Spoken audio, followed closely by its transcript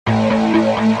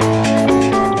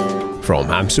From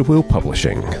Hamster Wheel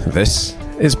Publishing, this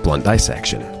is Blunt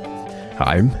Dissection.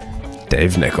 I'm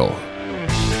Dave Nichol.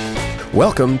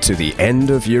 Welcome to the End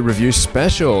of Year Review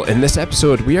special. In this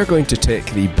episode, we are going to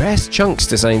take the best chunks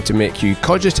designed to make you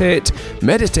cogitate,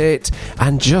 meditate,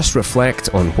 and just reflect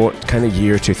on what kind of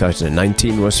year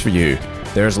 2019 was for you.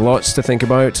 There's lots to think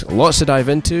about, lots to dive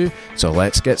into, so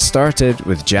let's get started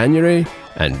with January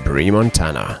and Brie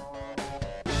Montana.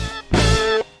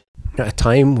 At a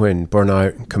time when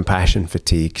burnout and compassion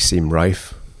fatigue seem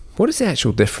rife, what is the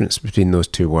actual difference between those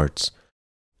two words?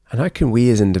 And how can we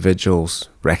as individuals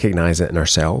recognise it in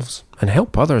ourselves and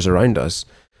help others around us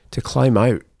to climb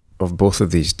out of both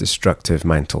of these destructive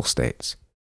mental states?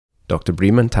 Dr.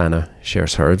 Brie Montana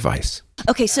shares her advice.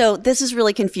 Okay, so this is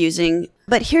really confusing,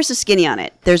 but here's the skinny on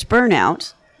it. There's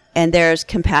burnout and there's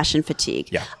compassion fatigue.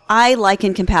 Yeah. I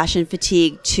liken compassion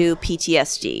fatigue to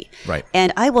PTSD. Right.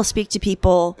 And I will speak to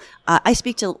people, I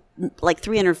speak to like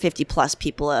 350 plus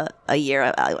people a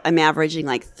year. I'm averaging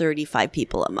like 35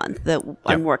 people a month that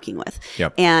I'm working with.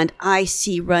 Yep. And I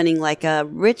see running like a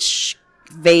rich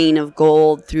vein of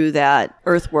gold through that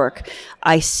earthwork.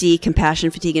 I see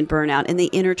compassion fatigue and burnout, and they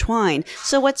intertwine.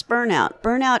 So what's burnout?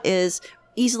 Burnout is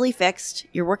easily fixed.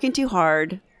 You're working too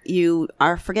hard. You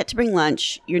forget to bring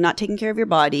lunch. You're not taking care of your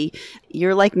body.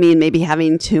 You're like me and maybe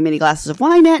having too many glasses of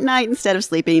wine at night instead of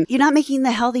sleeping. You're not making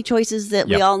the healthy choices that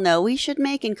we all know we should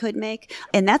make and could make.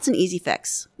 And that's an easy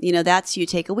fix. You know, that's you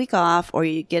take a week off or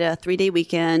you get a 3-day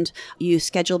weekend. You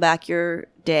schedule back your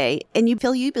day and you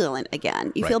feel jubilant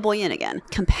again. You feel buoyant again.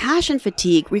 Compassion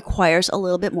fatigue requires a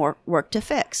little bit more work to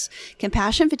fix.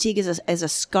 Compassion fatigue is a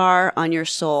scar on your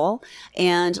soul.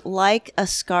 And like a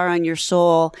scar on your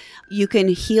soul, you can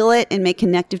heal it and make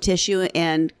connective tissue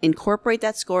and incorporate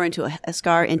that scar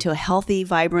into a healthy,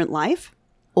 vibrant life,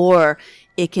 or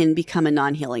it can become a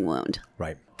non-healing wound.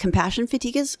 Right. Compassion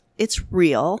fatigue it's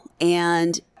real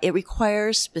and it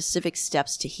requires specific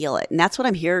steps to heal it. And that's what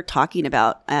I'm here talking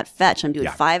about at Fetch. I'm doing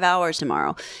 5 hours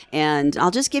tomorrow. And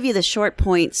I'll just give you the short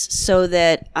points so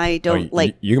that I don't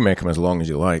You can make them as long as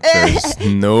you like. There's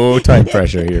no time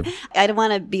pressure here. I don't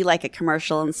want to be like a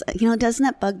commercial and say, doesn't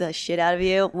that bug the shit out of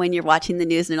you when you're watching the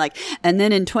news and they're like, and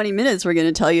then in 20 minutes, we're going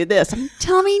to tell you this.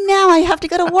 Tell me now, I have to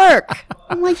go to work.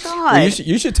 Oh my God. Well,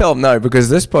 you should tell them now because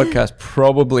this podcast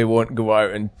probably won't go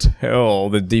out until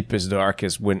the deepest,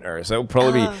 darkest winter. So it'll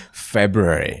probably be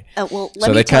February.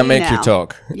 So they can't make you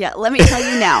talk. Yeah, let me tell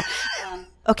you now.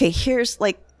 Okay, here's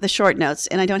like the short notes,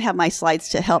 and I don't have my slides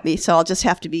to help me, so I'll just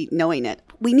have to be knowing it.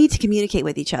 We need to communicate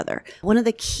with each other. One of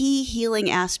the key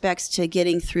healing aspects to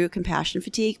getting through compassion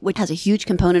fatigue, which has a huge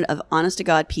component of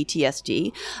honest-to-God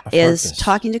PTSD, is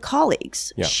talking to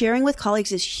colleagues. Yeah. Sharing with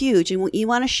colleagues is huge, and you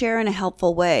want to share in a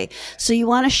helpful way. So you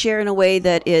want to share in a way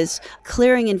that is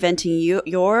clearing and venting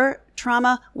your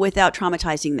trauma without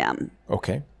traumatizing them.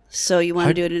 Okay. So you want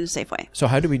to do it in a safe way. So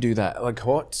how do we do that?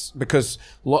 What's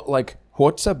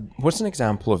an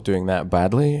example of doing that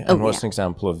badly, and what's an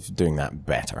example of doing that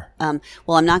better?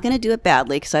 Well, I'm not going to do it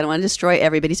badly because I don't want to destroy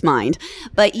everybody's mind.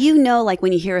 But like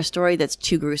when you hear a story that's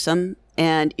too gruesome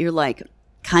and you're like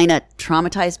kind of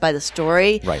traumatized by the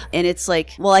story, right? And it's like,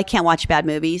 well, I can't watch bad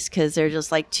movies because they're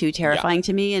just like too terrifying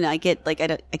to me, and I get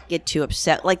too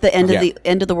upset. Like the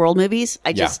end of the world movies,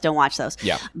 I just don't watch those.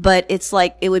 Yeah. But it's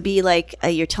like it would be like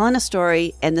you're telling a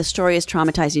story, and the story is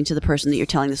traumatizing to the person that you're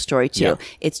telling the story to. Yeah.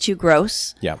 It's too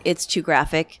gross. Yeah. It's too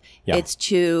graphic. Yeah.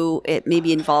 It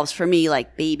maybe involves for me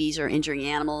like babies or injuring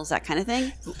animals, that kind of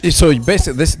thing. So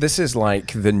basically, this is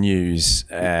like the news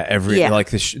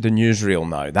like the newsreel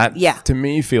now. That to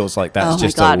me feels like that's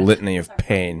just a litany of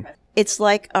pain. It's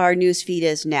like our news feed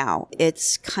is now.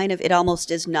 It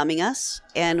almost is numbing us.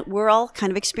 And we're all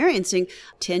kind of experiencing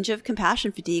a tinge of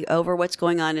compassion fatigue over what's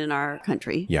going on in our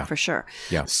country, for sure.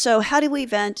 Yeah. So how do we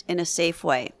vent in a safe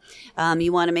way?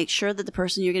 You want to make sure that the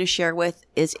person you're going to share with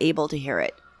is able to hear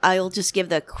it. I'll just give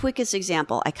the quickest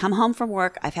example. I come home from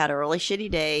work. I've had a really shitty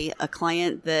day. A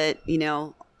client that,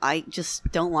 I just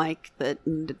don't like, that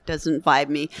doesn't vibe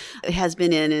me. It has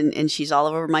been and she's all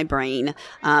over my brain.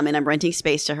 And I'm renting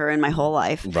space to her in my whole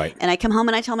life. Right. And I come home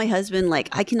and I tell my husband,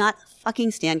 I cannot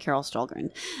fucking stand Carol Stolgren.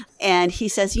 And he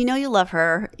says, you love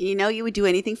her. You would do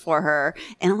anything for her.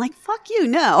 And I'm like, fuck you.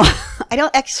 No, I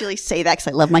don't actually say that because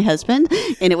I love my husband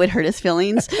and it would hurt his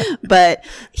feelings. But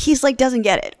he's like, doesn't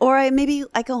get it. Or maybe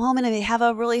I go home and I have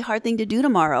a really hard thing to do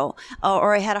tomorrow.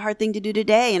 Or I had a hard thing to do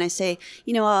today. And I say,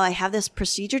 I have this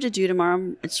procedure to do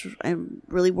tomorrow. I'm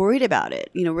really worried about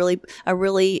it.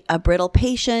 A brittle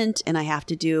patient, and I have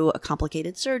to do a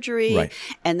complicated surgery. Right.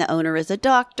 And the owner is a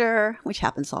doctor, which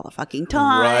happens all the fucking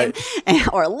time,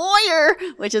 right. Or a lawyer,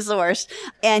 which is the worst.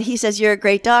 And he says, you're a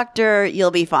great doctor.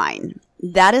 You'll be fine.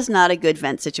 that is not a good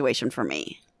vent situation for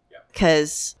me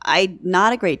because I'm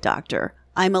not a great doctor.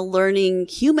 I'm a learning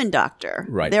human doctor.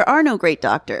 Right. There are no great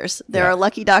doctors. There are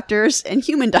lucky doctors and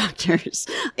human doctors,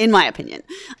 in my opinion.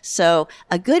 So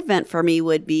a good vent for me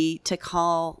would be to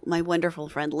call my wonderful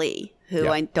friend Lee, who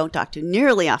I don't talk to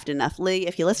nearly often enough. Lee,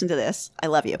 if you listen to this, I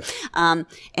love you. And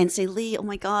say, Lee, oh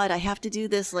my God, I have to do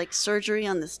this like surgery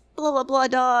on this blah, blah, blah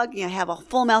dog. I have a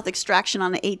full mouth extraction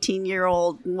on an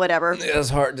 18-year-old, whatever. It's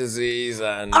heart disease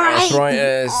and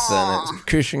arthritis and it's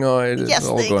Cushingoid. It's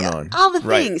all going on. All the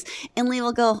things. And Lee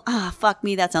will go, fuck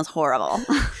me, that sounds horrible.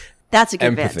 That's a good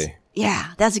empathy. vent.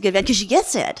 Yeah, that's a good vent because she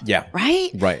gets it. Yeah.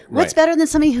 Right? Right. What's better than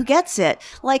somebody who gets it?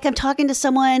 Like I'm talking to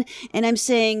someone and I'm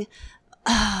saying,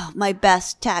 oh, my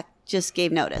best tech just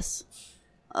gave notice.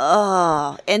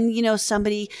 Oh, and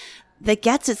somebody that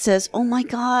gets it says, oh my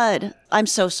God, I'm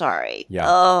so sorry. Yeah.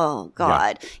 Oh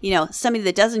God. Yeah. Somebody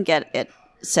that doesn't get it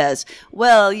says,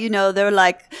 well, they're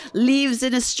like leaves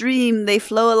in a stream. They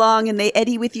flow along and they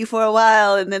eddy with you for a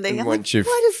while. And then once you've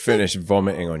finished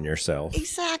vomiting on yourself.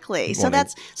 Exactly. So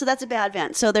that's a bad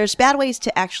vent. So there's bad ways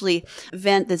to actually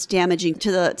vent that's damaging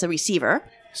to the receiver.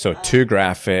 So too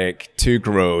graphic, too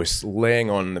gross, laying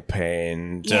on the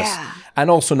pain,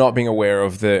 and also not being aware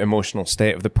of the emotional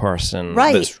state of the person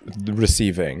that's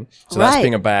receiving. So that's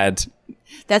being a bad...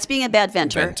 That's being a bad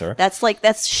venter. That's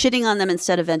shitting on them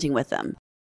instead of venting with them.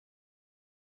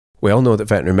 We all know that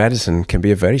veterinary medicine can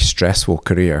be a very stressful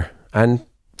career, and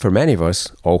for many of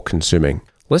us, all-consuming.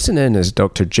 Listen in as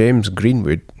Dr. James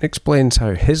Greenwood explains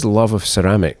how his love of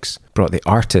ceramics brought the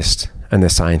artist and the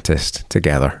scientist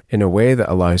together in a way that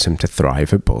allows him to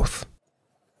thrive at both.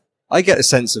 I get a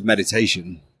sense of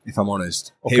meditation, if I'm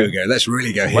honest. Okay. Here we go. Let's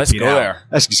really go hippie Let's go now. there.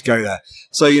 Let's just go there.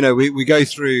 So, we go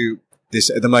through this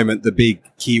at the moment, the big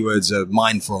keywords of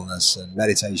mindfulness and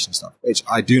meditation stuff, which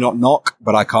I do not knock,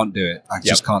 but I can't do it. I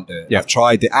just can't do it. I've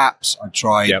tried the apps. I've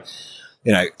tried,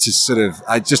 to sort of,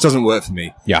 it just doesn't work for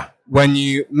me. Yeah. When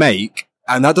you make,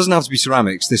 and that doesn't have to be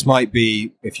ceramics. This might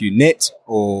be if you knit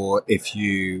or if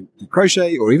you do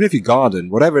crochet or even if you garden,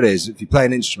 whatever it is, if you play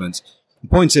an instrument. The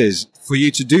point is, for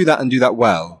you to do that and do that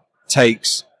well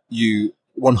takes you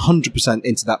 100%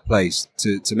 into that place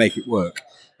to make it work.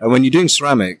 And when you're doing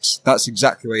ceramics, that's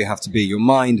exactly where you have to be. Your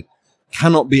mind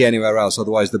cannot be anywhere else,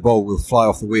 otherwise the bowl will fly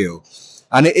off the wheel.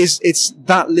 And it's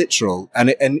that literal,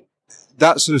 and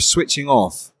that sort of switching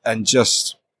off and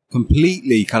just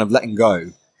completely kind of letting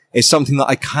go is something that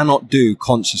I cannot do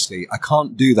consciously. I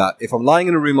can't do that. If I'm lying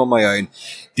in a room on my own,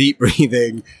 deep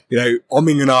breathing,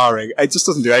 umming and ahhing, it just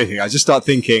doesn't do anything. I just start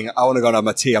thinking, I want to go and have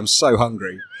my tea. I'm so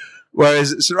hungry.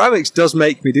 Whereas ceramics does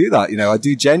make me do that. I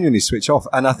do genuinely switch off.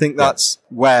 And I think that's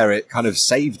where it kind of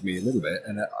saved me a little bit.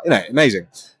 And, amazing.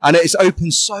 And it's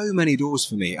opened so many doors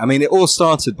for me. I mean, it all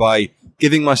started by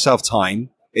giving myself time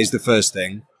is the first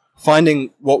thing. Finding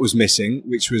what was missing,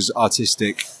 which was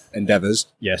artistic endeavors.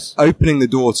 Yes. Opening the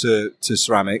door to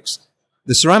ceramics.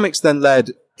 The ceramics then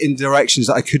led in directions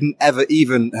that I couldn't ever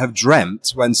even have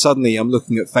dreamt when suddenly I'm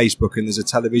looking at Facebook and there's a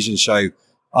television show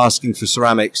asking for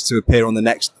ceramics to appear on the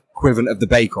next equivalent of the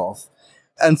Bake Off.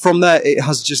 And from there, it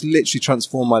has just literally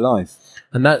transformed my life.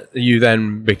 And that you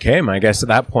then became, I guess, at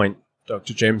that point,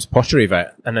 Dr. James Pottery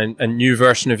Vet, and a new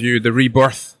version of you, the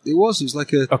rebirth. It was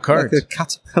like a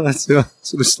caterpillar to a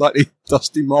sort of slightly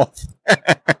dusty moth.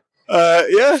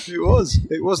 It was.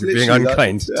 It was You're literally being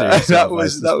unkind to yourself, that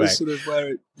was sort of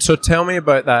where it... So tell me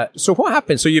about that. So what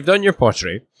happened? So you've done your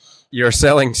pottery. You're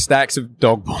selling stacks of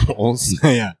dog balls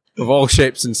of all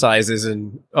shapes and sizes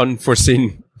and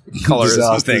unforeseen colours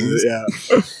and things.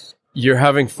 Yeah. You're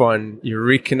having fun. You're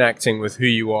reconnecting with who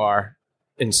you are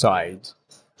inside.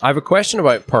 I have a question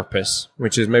about purpose,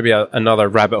 which is maybe another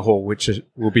rabbit hole,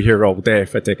 we'll be here all day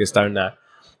if I take us down that.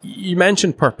 You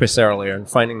mentioned purpose earlier and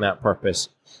finding that purpose.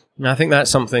 And I think that's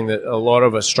something that a lot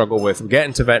of us struggle with. We get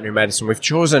into veterinary medicine. We've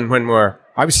chosen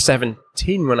I was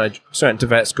 17 when I went to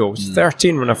vet school. I was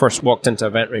 13 when I first walked into a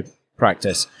veterinary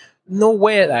practice. No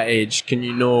way at that age can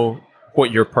you know what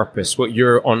your purpose, what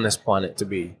you're on this planet to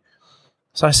be.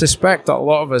 So I suspect that a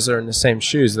lot of us are in the same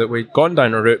shoes, that we've gone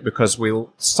down a route because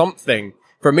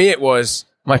for me, it was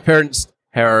my parents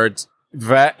heard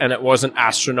vet and it wasn't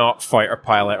astronaut, fighter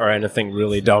pilot, or anything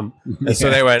really dumb. And so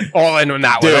they went all in on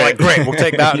that one. They're like, great, we'll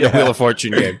take that in the Wheel of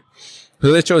Fortune game.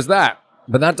 So they chose that.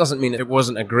 But that doesn't mean it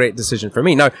wasn't a great decision for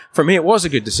me. Now, for me, it was a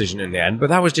good decision in the end, but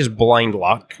that was just blind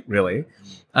luck, really.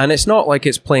 And it's not like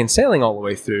it's plain sailing all the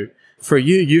way through. For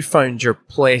you found your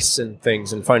place in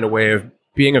things and found a way of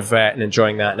being a vet and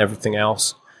enjoying that and everything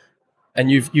else. And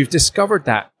you've discovered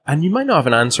that. And you might not have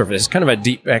an answer for this. It's kind of a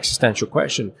deep existential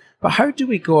question. But how do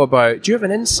we go about, do you have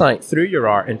an insight through your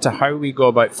art into how we go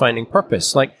about finding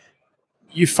purpose? Like,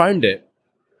 you found it.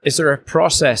 Is there a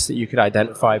process that you could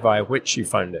identify via which you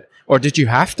found it? Or did you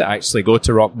have to actually go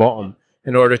to rock bottom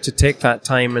in order to take that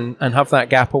time and have that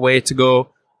gap away to go,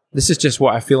 this is just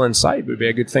what I feel inside would be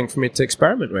a good thing for me to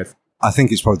experiment with? I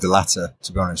think it's probably the latter,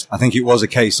 to be honest. I think it was a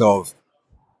case of,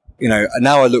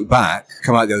 now I look back,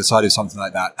 come out the other side of something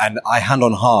like that, and I, hand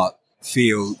on heart,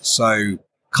 feel so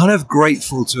kind of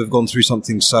grateful to have gone through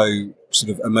something so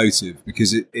sort of emotive,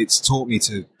 because it's taught me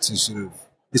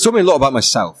it's taught me a lot about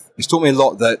myself. It's taught me a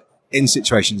lot that in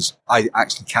situations I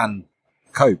actually can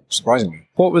cope, surprisingly.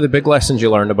 What were the big lessons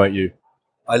you learned about you?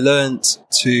 I learned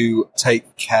to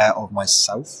take care of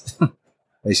myself,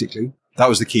 basically. That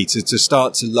was the key, to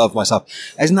start to love myself.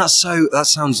 Isn't that so? That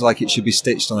sounds like it should be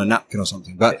stitched on a napkin or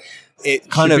something, but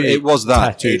it was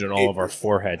that. Tattooed on all of our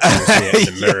foreheads. We see it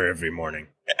in the mirror every morning.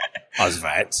 As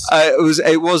vets.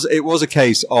 It was a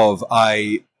case of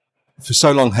I, for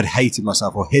so long, had hated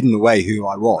myself or hidden away who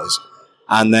I was,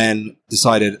 and then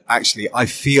decided, actually, I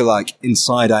feel like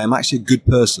inside I am actually a good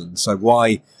person. So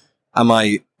why am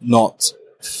I not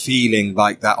feeling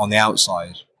like that on the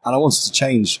outside? And I wanted to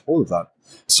change all of that.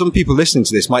 Some people listening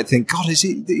to this might think, God,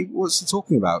 what's he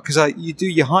talking about? Because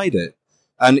you hide it.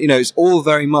 And, it's all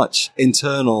very much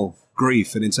internal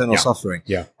grief and internal suffering.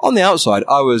 Yeah. On the outside,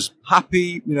 I was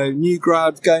happy, new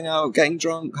grad, going out, getting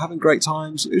drunk, having great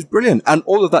times. It was brilliant. And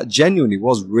all of that genuinely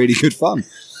was really good fun.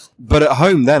 But at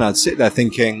home then I'd sit there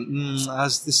thinking,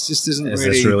 this just isn't Is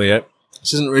this really it?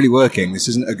 This isn't really working. This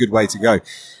isn't a good way to go.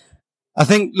 I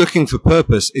think looking for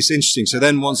purpose is interesting. So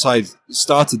then once I'd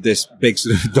started this big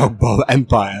sort of dog bowl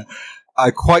empire,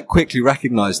 I quite quickly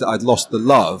recognized that I'd lost the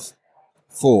love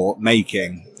for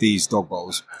making these dog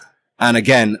bowls. And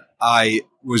again, I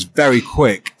was very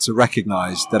quick to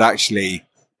recognize that actually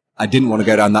I didn't want to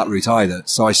go down that route either.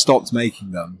 So I stopped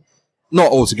making them.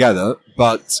 Not altogether,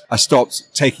 but I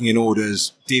stopped taking in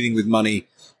orders, dealing with money.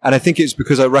 And I think it's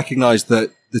because I recognized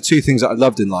that the two things that I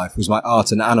loved in life was my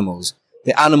art and animals.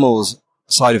 The animals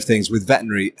side of things with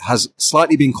veterinary has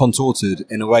slightly been contorted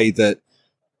in a way that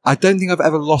I don't think I've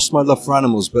ever lost my love for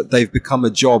animals, but they've become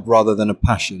a job rather than a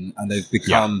passion. And they've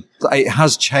become, it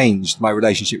has changed my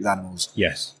relationship with animals.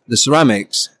 Yes. The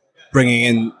ceramics, bringing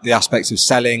in the aspects of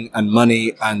selling and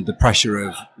money and the pressure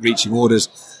of reaching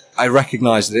orders, I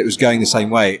recognized that it was going the same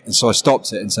way. And so I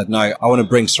stopped it and said, no, I want to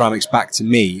bring ceramics back to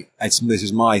me. This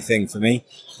is my thing for me.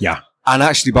 Yeah. And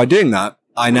actually by doing that,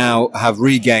 I now have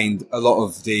regained a lot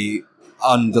of the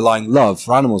underlying love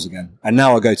for animals again. And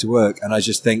now I go to work and I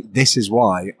just think this is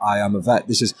why I am a vet.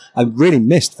 I really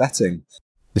missed vetting.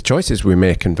 The choices we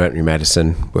make in veterinary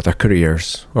medicine with our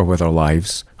careers or with our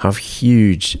lives have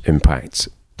huge impacts.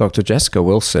 Dr. Jessica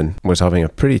Wilson was having a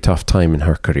pretty tough time in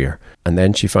her career, and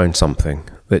then she found something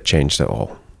that changed it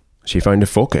all. She found a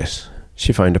focus.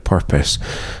 She found a purpose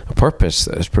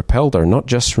that has propelled her not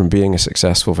just from being a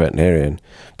successful veterinarian,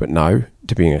 but now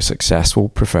to being a successful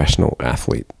professional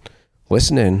athlete.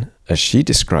 Listen in as she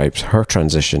describes her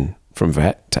transition from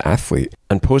vet to athlete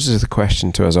and poses the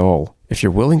question to us all, if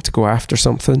you're willing to go after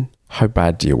something, how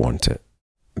bad do you want it?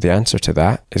 The answer to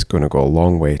that is going to go a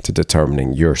long way to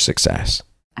determining your success.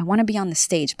 I want to be on the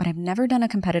stage, but I've never done a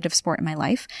competitive sport in my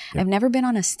life. Yep. I've never been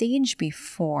on a stage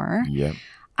before. Yep.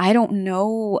 I don't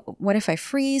know, what if I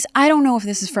freeze? I don't know if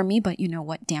this is for me, but you know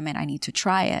what? Damn it, I need to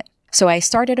try it. So I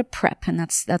started a prep, and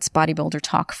that's bodybuilder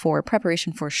talk for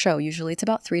preparation for a show. Usually it's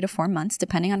about 3 to 4 months,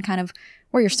 depending on kind of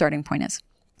where your starting point is.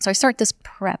 So I start this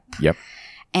prep. Yep.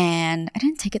 And I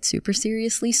didn't take it super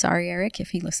seriously. Sorry, Eric, if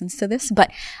he listens to this.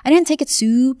 But I didn't take it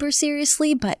super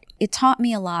seriously, but it taught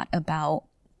me a lot about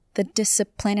the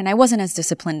discipline. And I wasn't as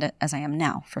disciplined as I am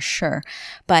now, for sure.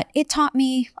 But it taught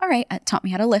me, it taught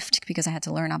me how to lift, because I had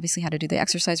to learn, obviously, how to do the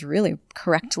exercise really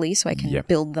correctly so I can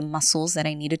build the muscles that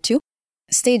I needed to.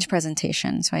 Stage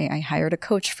presentation. So I hired a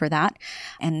coach for that,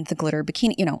 and the glitter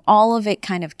bikini, all of it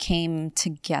kind of came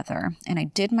together. And I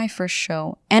did my first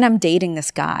show, and I'm dating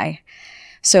this guy.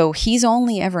 So he's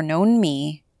only ever known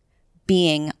me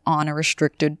being on a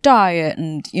restricted diet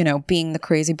and, being the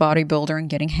crazy bodybuilder and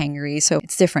getting hangry. So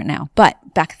it's different now.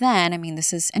 But back then,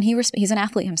 he's an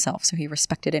athlete himself, so he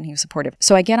respected it and he was supportive.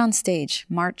 So I get on stage,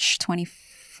 March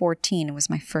 2014, it was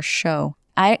my first show.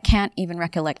 I can't even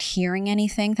recollect hearing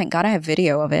anything. Thank God I have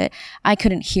video of it. I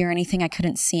couldn't hear anything. I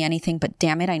couldn't see anything, but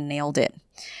damn it, I nailed it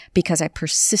because I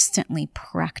persistently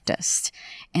practiced,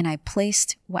 and I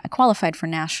qualified for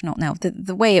national. Now,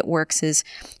 the way it works is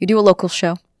you do a local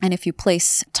show, and if you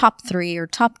place top 3 or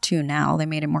top 2 now, they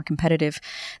made it more competitive,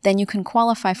 then you can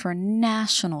qualify for a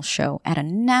national show. At a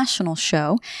national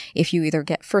show, if you either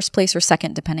get first place or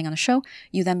second, depending on the show,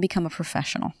 you then become a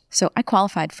professional. So I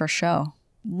qualified for a show.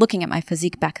 Looking at my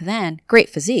physique back then, great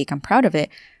physique, I'm proud of it.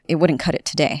 it wouldn't cut it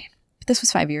today. But this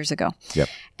was 5 years ago. Yep.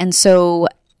 And so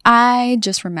I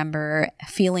just remember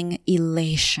feeling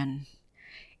elation.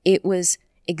 It was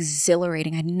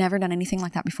exhilarating. I'd never done anything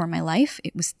like that before in my life.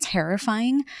 It was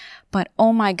terrifying, but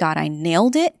oh my God, I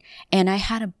nailed it. And I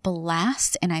had a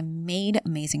blast and I made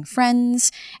amazing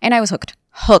friends and I was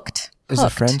hooked. Is the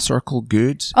friend circle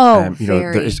good? Oh,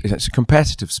 very. It's a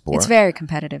competitive sport. It's very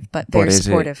competitive, but very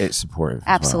supportive. It's supportive.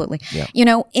 Absolutely. Well. Yeah. You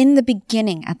know, in the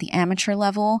beginning, at the amateur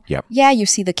level, yeah, you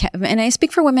see and I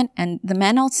speak for women, and the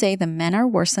men, I'll say the men are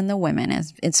worse than the women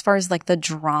as far as like the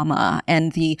drama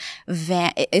and the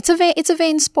it's a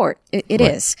vain sport. It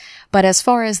is. But as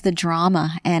far as the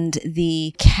drama and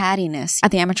the cattiness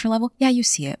at the amateur level, yeah, you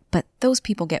see it. But those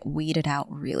people get weeded out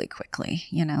really quickly.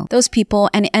 You know, those people,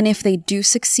 and if they do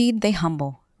succeed, they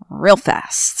humble real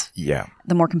fast. Yeah.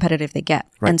 The more competitive they get.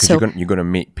 Right, because you're going to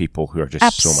meet people who are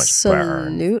just so much better.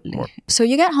 Absolutely. So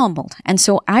you get humbled. And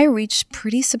so I reached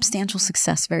pretty substantial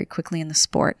success very quickly in the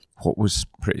sport. What was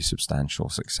pretty substantial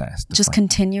success? Just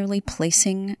continually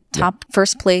placing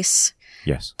first place.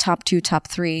 Yes. Top 2, top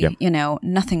 3, you know,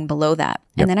 nothing below that.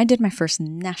 And then I did my first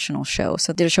national show.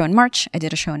 So I did a show in March. I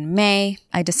did a show in May.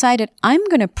 I decided I'm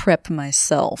going to prep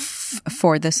myself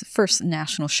for this first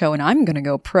national show and I'm going to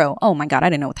go pro. Oh my God, I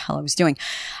didn't know what the hell I was doing.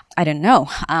 I didn't know,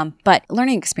 but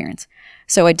learning experience.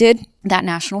 So I did that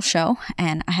national show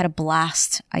and I had a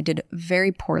blast. I did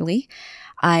very poorly.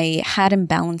 I had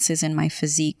imbalances in my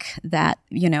physique that,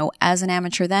 you know, as an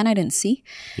amateur then I didn't see.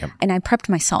 Yep. And I prepped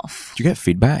myself. Did you get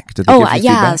feedback? Did they give you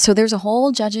feedback? So there's a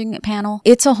whole judging panel.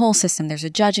 It's a whole system. There's a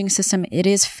judging system. It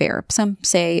is fair. Some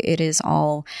say it is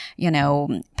all, you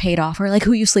know, paid off or like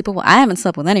who you sleep with. Well, I haven't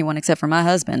slept with anyone except for my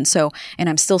husband. So, and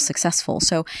I'm still successful.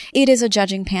 So it is a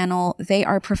judging panel. They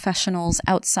are professionals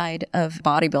outside of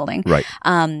bodybuilding. Right.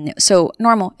 So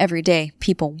normal, everyday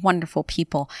people, wonderful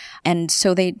people. And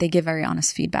so they give very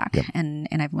honest feedback. Yep. And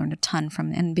I've learned a ton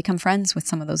from and become friends with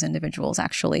some of those individuals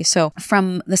actually. So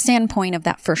from the standpoint of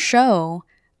that first show,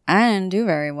 I didn't do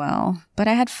very well, but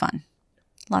I had fun,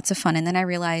 lots of fun. And then I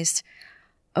realized,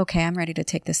 okay, I'm ready to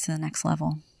take this to the next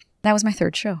level. That was my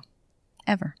third show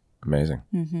ever. Amazing.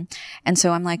 Mm-hmm. And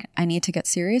so I'm like, I need to get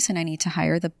serious and I need to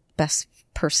hire the best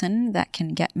person that can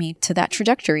get me to that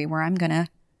trajectory where I'm going to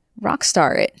rock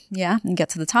star it, and get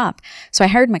to the top. So I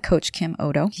hired my coach, Kim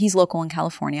Odo. He's local in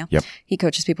California. Yep. He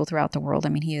coaches people throughout the world. I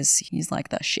mean, he's like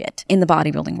the shit in the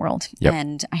bodybuilding world. Yep.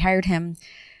 And I hired him.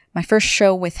 My first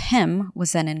show with him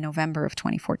was then in November of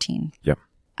 2014. Yep.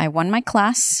 I won my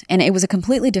class and it was a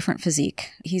completely different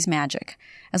physique. He's magic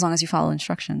as long as you follow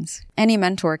instructions. Any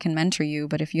mentor can mentor you,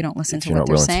 but if you don't listen to what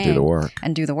they're saying to do the work.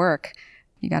 and do the work,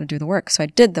 you got to do the work. So I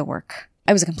did the work.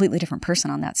 I was a completely different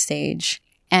person on that stage.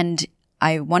 And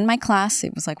I won my class.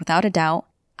 It was like without a doubt.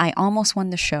 I almost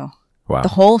won the show. Wow. The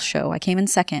whole show. I came in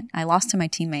second. I lost to my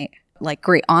teammate. Like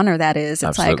great honor that is.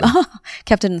 It's Absolutely. like,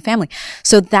 kept it in the family.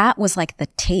 So that was like the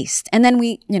taste. And then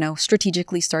we,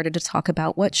 strategically started to talk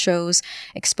about what shows,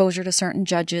 exposure to certain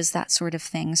judges, that sort of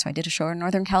thing. So I did a show in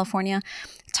Northern California,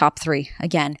 top 3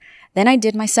 again. Then I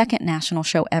did my second national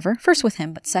show ever, first with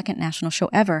him, but second national show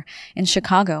ever in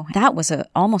Chicago. That was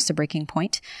almost a breaking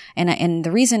point. And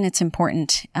the reason it's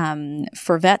important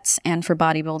for vets and for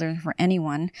bodybuilders, for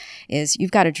anyone, is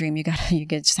you've got a dream. You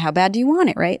get just how bad do you want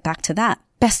it, right? Back to that.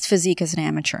 Best physique as an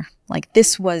amateur. Like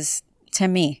this was, to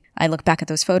me, I look back at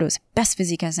those photos, best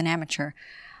physique as an amateur.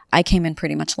 I came in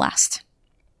pretty much last.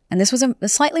 And this was a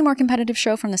slightly more competitive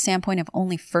show from the standpoint of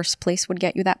only first place would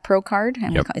get you that pro card.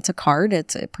 And it's a card.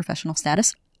 It's a professional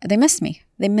status. They missed me.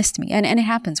 And it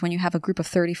happens when you have a group of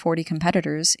 30, 40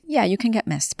 competitors. Yeah, you can get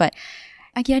missed. But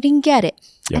I didn't get it.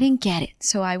 Yep. I didn't get it.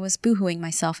 So I was boohooing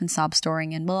myself and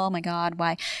sob-storing and, oh my God,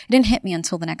 why? It didn't hit me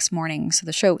until the next morning. So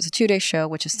the show was a 2-day show,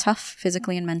 which is tough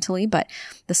physically and mentally. But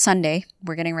the Sunday,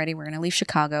 we're getting ready. We're going to leave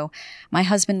Chicago. My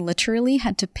husband literally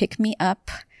had to pick me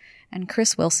up. And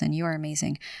Chris Wilson, you are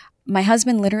amazing. My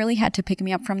husband literally had to pick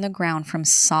me up from the ground from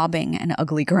sobbing and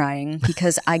ugly crying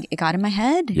because it got in my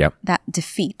head. Yep. That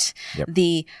defeat, yep.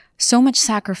 So much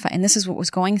sacrifice. And this is what was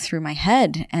going through my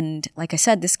head. And like I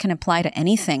said, this can apply to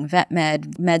anything, vet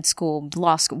med school,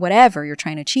 law school, whatever you're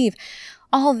trying to achieve.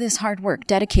 All this hard work,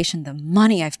 dedication, the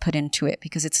money I've put into it,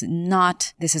 because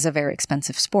this is a very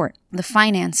expensive sport. The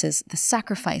finances, the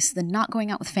sacrifice, the not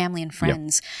going out with family and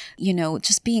friends,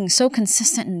 just being so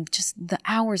consistent and just the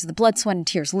hours, the blood, sweat, and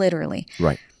tears, literally.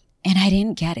 Right. And I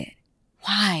didn't get it.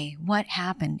 Why? What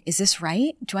happened? Is this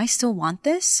right? Do I still want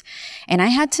this? And I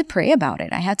had to pray about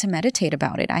it. I had to meditate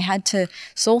about it. I had to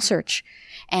soul search.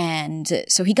 And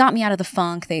so he got me out of the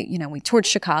funk. We toured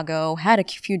Chicago, had a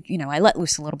few, I let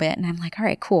loose a little bit and I'm like, all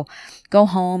right, cool. Go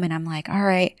home. And I'm like, all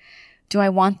right, do I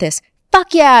want this?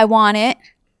 Fuck yeah, I want it.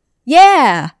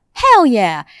 Yeah. Hell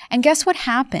yeah. And guess what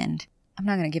happened? I'm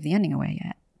not going to give the ending away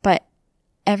yet, but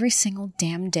every single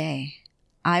damn day,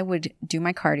 I would do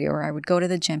my cardio or I would go to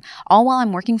the gym, all while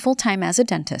I'm working full time as a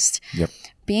dentist,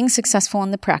 being successful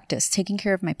in the practice, taking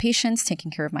care of my patients,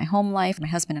 taking care of my home life. My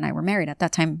husband and I were married at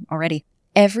that time already.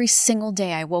 Every single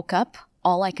day I woke up,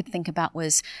 all I could think about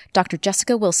was Dr.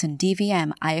 Jessica Wilson,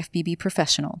 DVM, IFBB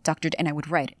professional, and I would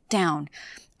write it down.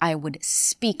 I would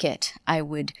speak it. I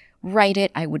would write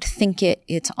it. I would think it.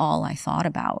 It's all I thought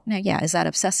about. Now, yeah, is that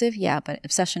obsessive? Yeah, but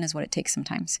obsession is what it takes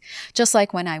sometimes. Just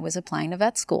like when I was applying to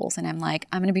vet schools and I'm like,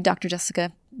 I'm going to be Dr.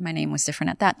 Jessica. My name was different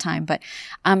at that time, but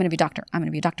I'm going to be doctor. I'm going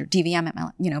to be a doctor. DVM at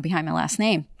my, behind my last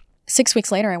name. 6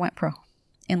 weeks later, I went pro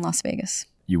in Las Vegas.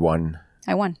 You won?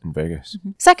 I won. In Vegas?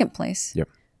 Mm-hmm. Second place. Yep.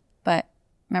 But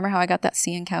remember how I got that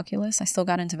C in calculus? I still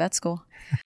got into vet school.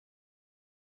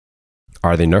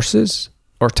 Are they nurses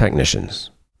or technicians?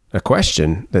 A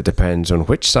question that depends on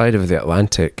which side of the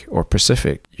Atlantic or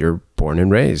Pacific you're born and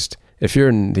raised. If you're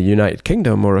in the United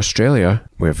Kingdom or Australia,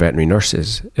 we have veterinary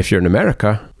nurses. If you're in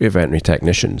America, we have veterinary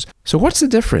technicians. So what's the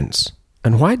difference?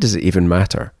 And why does it even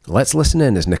matter? Let's listen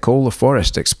in as Nicole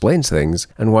LaForest explains things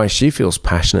and why she feels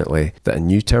passionately that a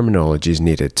new terminology is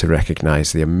needed to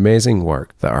recognise the amazing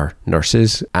work that our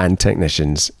nurses and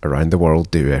technicians around the world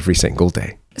do every single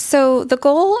day. So the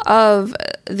goal of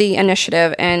the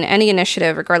initiative, and any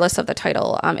initiative, regardless of the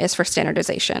title, is for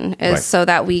standardization, so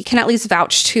that we can at least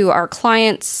vouch to our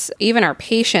clients, even our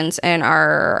patients and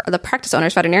the practice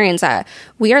owners, veterinarians, that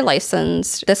we are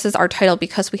licensed. This is our title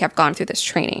because we have gone through this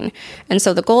training. And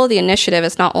so the goal of the initiative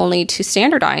is not only to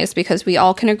standardize, because we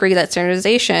all can agree that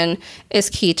standardization is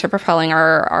key to propelling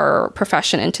our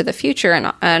profession into the future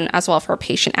and as well for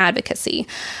patient advocacy.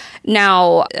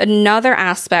 Now, another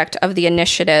aspect of the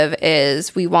initiative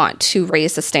is we want to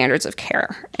raise the standards of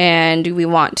care and we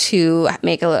want to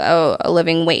make a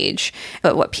living wage.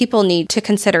 But what people need to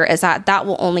consider is that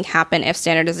will only happen if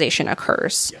standardization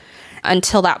occurs. Yeah.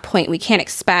 Until that point, we can't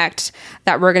expect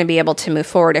that we're going to be able to move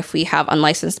forward if we have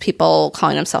unlicensed people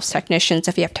calling themselves technicians,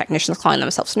 if we have technicians calling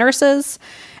themselves nurses,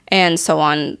 and so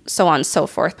on, so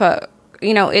forth. But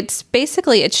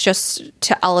it's just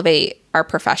to elevate our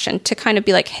profession, to kind of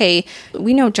be like, hey,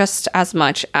 we know just as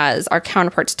much as our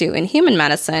counterparts do in human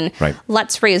medicine. Right.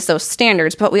 Let's raise those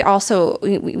standards. But we also,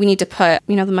 we need to put,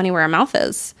 the money where our mouth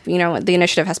is. The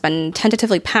initiative has been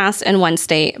tentatively passed in one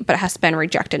state, but it has been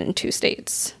rejected in 2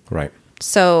 states. Right.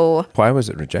 So why was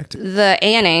it rejected? The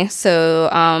ANA, so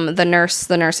the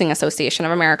Nursing Association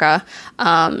of America,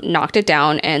 knocked it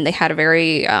down, and they had a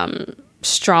very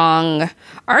strong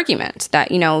argument that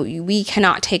we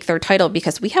cannot take their title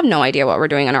because we have no idea what we're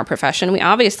doing in our profession. We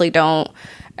obviously don't.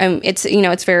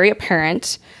 It's very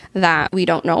apparent that we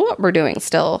don't know what we're doing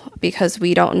still, because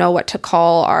we don't know what to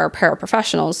call our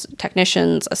paraprofessionals,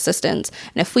 technicians, assistants.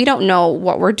 And if we don't know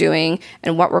what we're doing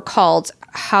and what we're called,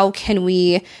 how can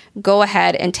we go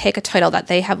ahead and take a title that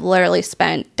they have literally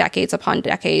spent decades upon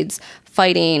decades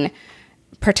fighting,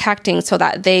 protecting, so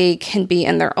that they can be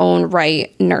in their own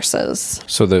right nurses?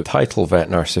 So the title vet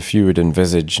nurse, if you would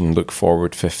envisage and look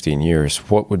forward 15 years,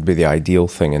 what would be the ideal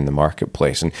thing in the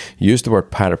marketplace? And you use the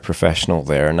word paraprofessional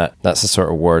there, and that's the sort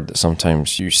of word that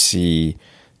sometimes you see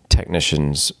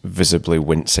technicians visibly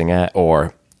wincing at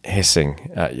or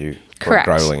hissing at you. Correct.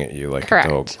 Or growling at you like Correct. A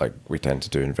dog, like we tend to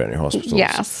do in veterinary hospitals.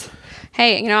 Yes.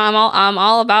 Hey, I'm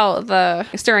all about the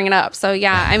stirring it up. So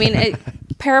yeah,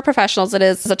 paraprofessionals, it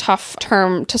is a tough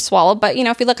term to swallow, but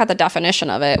if you look at the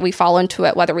definition of it, we fall into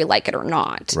it whether we like it or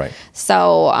not. Right.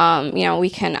 So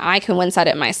I can wince at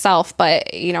it myself, but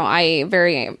I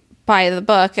very by the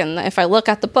book, and if I look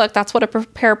at the book, that's what a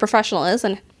paraprofessional is,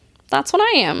 and that's what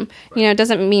I am. Right. It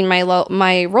doesn't mean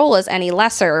my role is any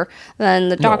lesser than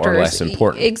the doctor's. Or less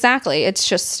important. Exactly.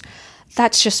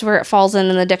 That's just where it falls in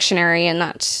the dictionary, and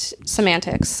that's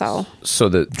semantics. So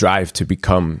the drive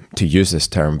to use this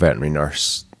term veterinary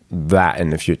nurse, that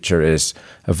in the future is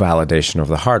a validation of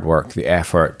the hard work, the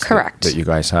effort that you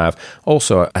guys have.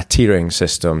 Also a tiering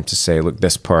system to say, look,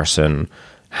 this person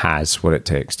has what it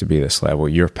takes to be this level.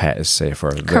 Your pet is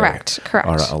safer. Correct. Are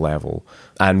at a level.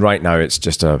 And right now it's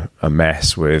just a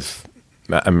mess with,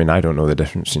 I don't know the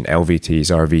difference in LVTs,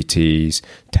 RVTs,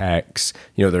 techs.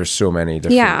 There's so many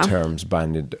different terms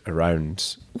banded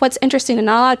around. What's interesting, and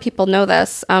not a lot of people know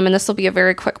this, and this will be a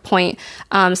very quick point.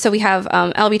 So we have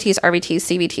LVTs, RVTs,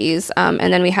 CVTs,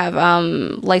 and then we have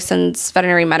licensed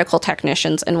veterinary medical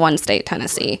technicians in one state,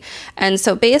 Tennessee. And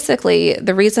so basically,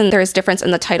 the reason there is difference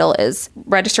in the title is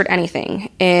registered anything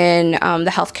in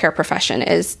the healthcare profession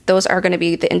is those are going to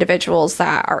be the individuals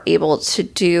that are able to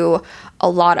do a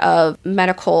lot of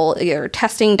medical either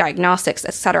testing, diagnostics,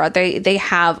 etc. They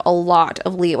have a lot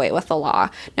of leeway with the law.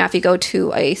 Now, if you go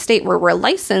to a state where we're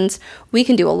licensed, we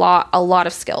can do a lot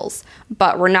of skills,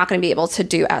 but we're not going to be able to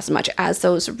do as much as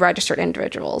those registered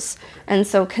individuals. And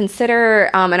so consider,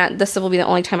 and this will be the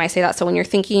only time I say that. So when you're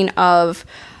thinking of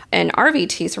an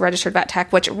RVT, so registered vet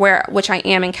tech, which I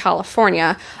am in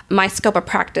California, my scope of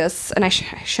practice, and I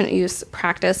shouldn't use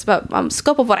practice, but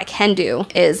scope of what I can do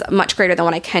is much greater than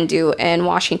what I can do in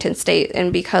Washington State.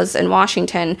 And because in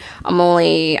Washington,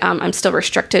 I'm still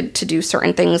restricted to do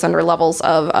certain things under levels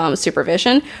of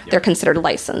supervision, they're considered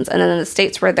licensed. And then in the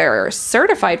states where they're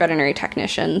certified veterinary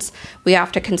technicians, we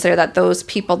have to consider that those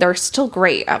people, they're still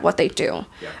great at what they do.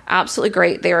 Yeah. Absolutely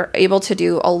great. They're able to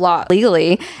do a lot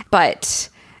legally, but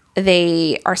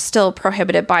they are still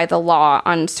prohibited by the law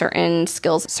on certain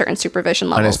skills, certain supervision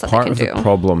levels that they can do. And it's part of the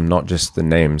problem, not just the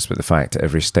names, but the fact that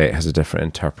every state has a different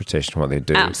interpretation of what they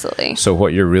do. Absolutely. So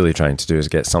what you're really trying to do is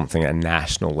get something at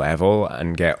national level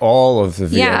and get all of the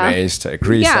VMAs to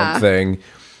agree something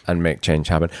and make change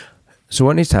happen. So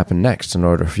what needs to happen next in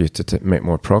order for you to make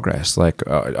more progress? Like,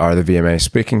 are the VMAs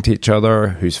speaking to each other?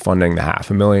 Who's funding the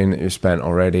 $500,000 that you spent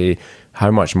already? How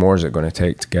much more is it going to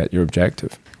take to get your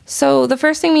objective? So the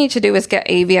first thing we need to do is get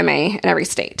a VMA in every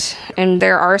state. And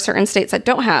there are certain states that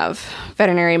don't have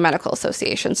veterinary medical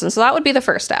associations. And so that would be the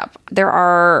first step. There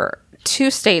are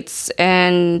 2 states,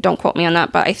 and don't quote me on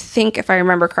that, but I think if I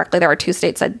remember correctly, there are 2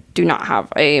 states that do not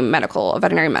have a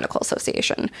veterinary medical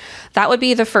association. That would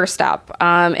be the first step.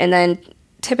 And then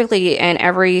typically in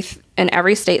every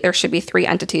state, there should be 3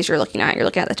 entities you're looking at. You're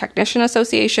looking at the Technician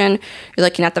Association, you're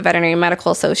looking at the Veterinary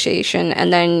Medical Association,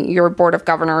 and then your Board of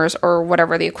Governors or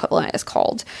whatever the equivalent is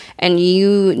called. And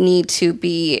you need to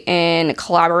be in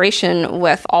collaboration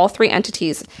with all 3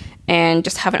 entities and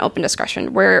just have an open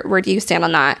discussion. Where do you stand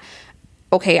on that?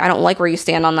 Okay, I don't like where you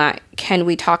stand on that. Can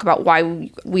we talk about why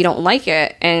we don't like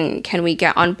it? And can we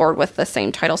get on board with the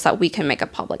same title so that we can make a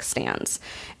public stance?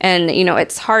 And,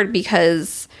 it's hard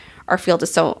because our field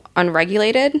is so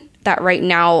unregulated that right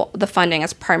now the funding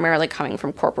is primarily coming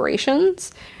from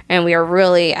corporations. And we are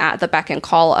really at the beck and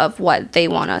call of what they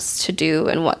want us to do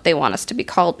and what they want us to be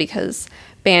called, because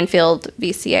Banfield,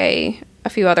 VCA, a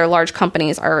few other large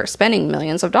companies are spending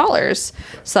millions of dollars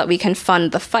so that we can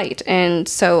fund the fight. And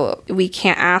so we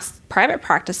can't ask private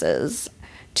practices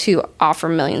to offer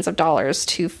millions of dollars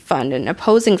to fund an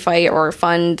opposing fight or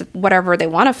fund whatever they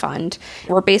want to fund.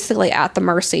 We're basically at the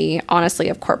mercy, honestly,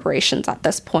 of corporations at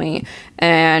this point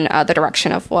and the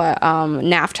direction of what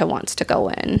NAVTA wants to go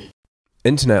in.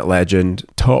 Internet legend,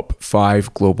 top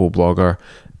 5 global blogger,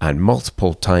 and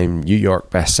multiple-time New York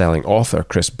best-selling author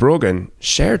Chris Brogan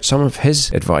shared some of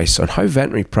his advice on how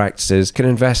veterinary practices can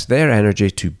invest their energy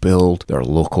to build their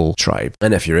local tribe.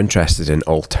 And if you're interested in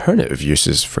alternative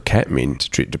uses for ketamine to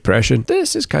treat depression,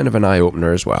 this is kind of an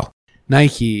eye-opener as well.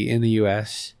 Nike in the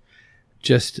US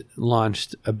just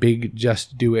launched a big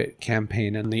Just Do It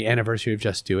campaign on the anniversary of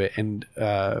Just Do It, and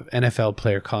NFL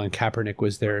player Colin Kaepernick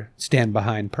was their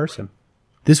stand-behind person.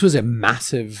 This was a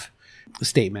massive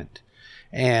statement.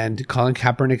 And Colin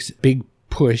Kaepernick's big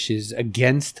push is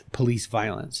against police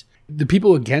violence. The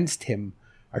people against him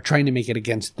are trying to make it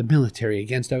against the military,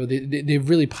 they've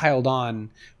really piled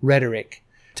on rhetoric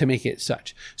to make it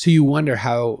such. So you wonder,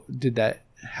 how did that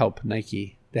help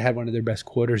Nike? They had one of their best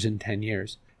quarters in 10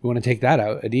 years. You want to take that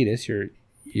out, Adidas, your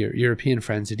European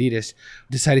friends, Adidas,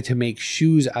 decided to make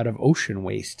shoes out of ocean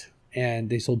waste, and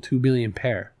they sold 2 million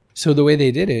pair. So the way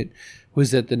they did it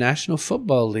was that the National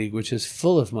Football League, which is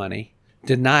full of money,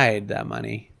 denied that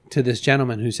money to this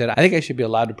gentleman who said, I think I should be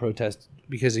allowed to protest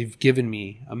because you've given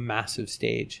me a massive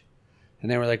stage.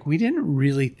 And they were like, we didn't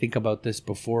really think about this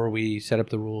before we set up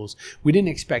the rules. We didn't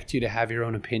expect you to have your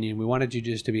own opinion. We wanted you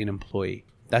just to be an employee.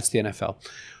 That's the NFL.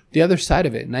 The other side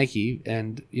of it, Nike,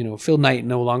 and Phil Knight,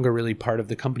 no longer really part of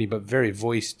the company, but very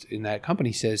voiced in that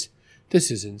company, says, this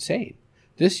is insane.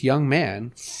 This young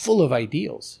man, full of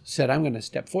ideals, said, I'm going to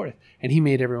step forth. And he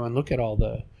made everyone look at all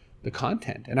the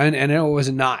content. And I know it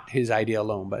was not his idea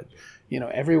alone, but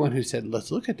everyone who said, let's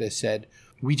look at this, said,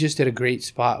 we just did a great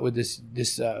spot with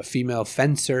this female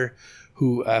fencer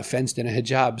who fenced in a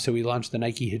hijab. So we launched the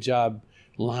Nike hijab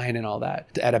line and all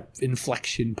that at an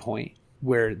inflection point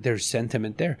where there's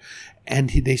sentiment there. And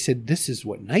they said, this is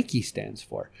what Nike stands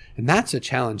for. And that's a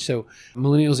challenge. So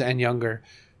millennials and younger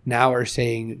now are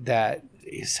saying that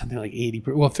something like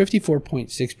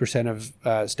 54.6% of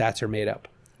stats are made up.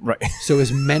 Right. So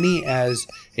as many as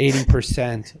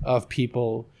 80% of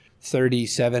people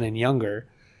 37 and younger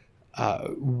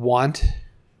want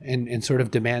and sort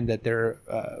of demand that their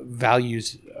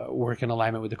values work in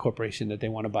alignment with the corporation that they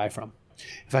want to buy from.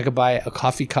 If I could buy a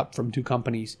coffee cup from two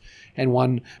companies and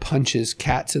one punches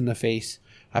cats in the face,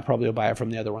 I probably will buy it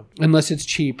from the other one. Unless it's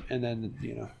cheap and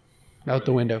then, out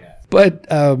the window. But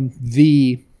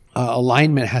the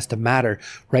alignment has to matter,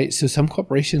 right? So some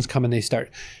corporations come and they start.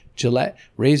 Gillette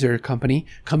Razor Company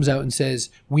comes out and says,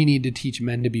 we need to teach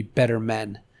men to be better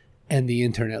men. And the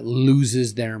internet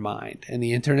loses their mind. And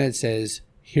the internet says,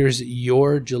 here's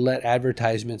your Gillette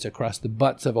advertisements across the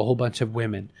butts of a whole bunch of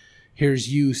women.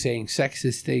 Here's you saying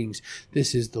sexist things.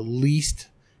 This is the least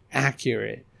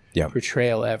accurate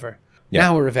portrayal ever.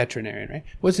 Now we're a veterinarian, right?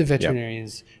 What's a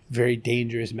veterinarian's very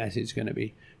dangerous message going to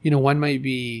be? One might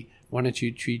be, why don't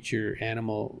you treat your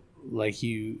animal like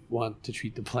you want to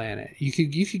treat the planet? You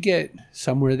could get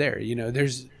somewhere there.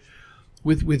 There's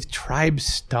with tribe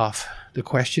stuff, the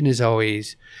question is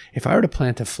always, if I were to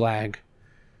plant a flag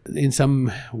in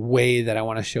some way that I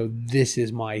want to show this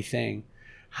is my thing,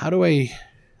 how do I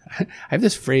have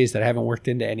this phrase that I haven't worked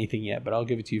into anything yet, but I'll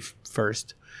give it to you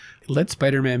first. Let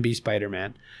Spider-Man be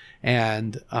Spider-Man.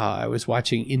 And I was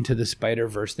watching Into the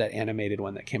Spider-Verse, that animated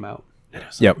one that came out. And I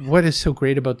was like, what is so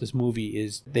great about this movie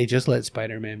is they just let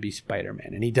Spider-Man be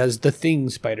Spider-Man. And he does the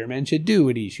things Spider-Man should do.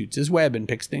 And he shoots his web and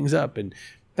picks things up and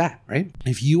that, right?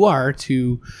 If you are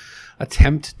to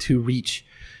attempt to reach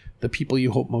the people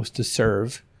you hope most to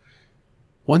serve,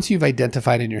 once you've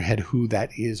identified in your head who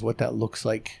that is, what that looks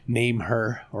like, name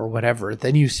her or whatever,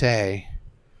 then you say,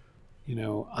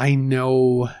 I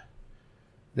know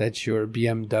that your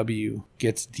BMW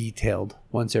gets detailed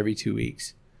once every 2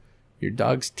 weeks. Your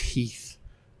dog's teeth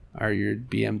are your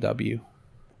BMW,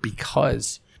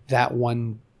 because that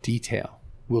one detail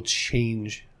will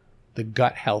change the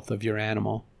gut health of your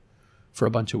animal for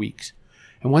a bunch of weeks.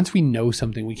 And once we know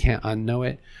something, we can't unknow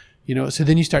it. So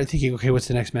then you start thinking, okay, what's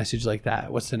the next message like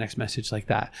that? What's the next message like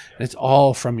that? And it's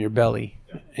all from your belly.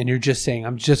 And you're just saying,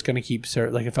 I'm just going to keep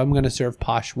if I'm going to serve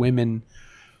posh women,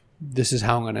 this is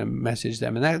how I'm going to message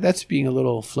them. And that's being a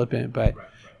little flippant, but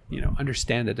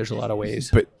understand that there's a lot of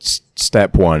ways. But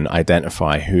step one,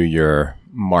 identify who your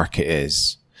market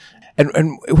is.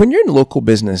 And when you're in local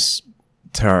business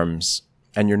terms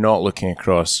and you're not looking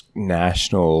across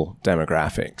national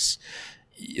demographics,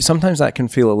 sometimes that can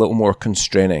feel a little more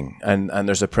constraining. And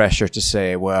there's a pressure to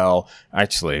say, well,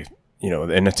 actually,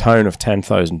 in a town of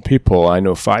 10,000 people, I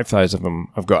know 5,000 of them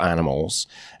have got animals.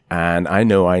 And I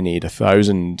know I need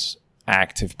 1,000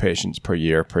 active patients per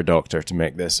year per doctor to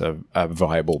make this a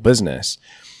viable business.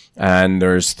 And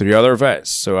there's 3 other vets,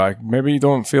 so I maybe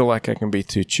don't feel like I can be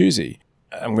too choosy.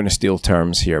 I'm going to steal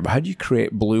terms here, but how do you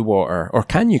create blue water, or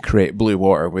can you create blue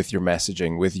water with your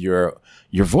messaging, with your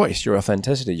voice, your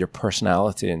authenticity, your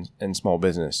personality in small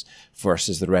business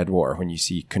versus the red water when you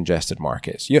see congested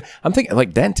markets? I'm thinking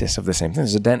like dentists have the same thing.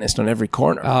 There's a dentist on every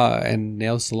corner. And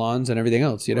nail salons and everything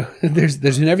else,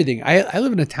 there's in everything. I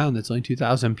live in a town that's only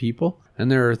 2,000 people, and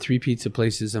there are 3 pizza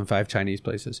places and 5 Chinese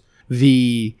places.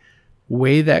 The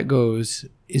way that goes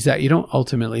is that you don't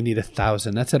ultimately need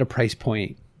 1,000. That's at a price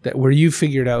point that where you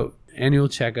figured out annual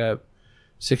checkup,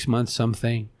 6 months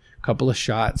something, couple of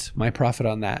shots, my profit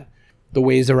on that. The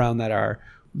ways around that are,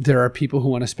 there are people who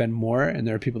want to spend more and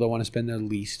there are people that want to spend the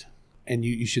least. And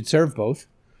you should serve both.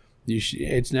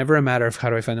 It's never a matter of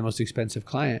how do I find the most expensive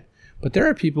client. But there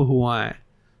are people who want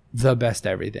the best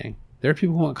everything. There are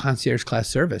people who want concierge class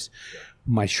service.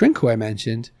 My shrink who I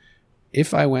mentioned,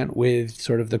 if I went with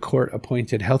sort of the court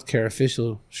appointed healthcare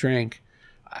official shrink,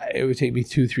 it would take me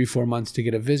 2, 3, 4 months to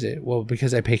get a visit. Well,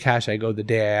 because I pay cash, I go the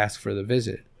day I ask for the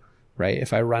visit, right?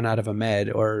 If I run out of a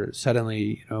med or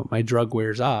suddenly my drug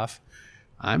wears off,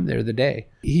 I'm there the day.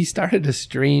 He started a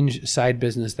strange side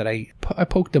business that I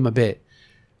poked him a bit.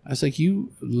 I was like,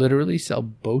 you literally sell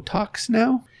Botox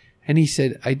now? And he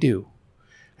said, I do.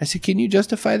 I said, can you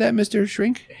justify that, Mr.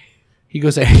 Shrink? He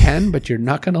goes, I can, but you're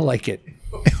not going to like it.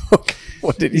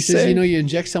 What did he say? Says, you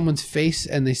inject someone's face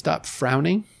and they stop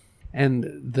frowning. And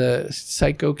the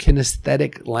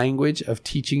psychokinesthetic language of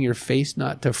teaching your face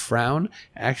not to frown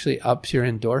actually ups your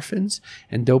endorphins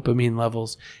and dopamine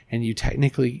levels. And you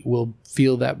technically will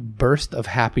feel that burst of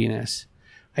happiness.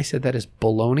 I said that is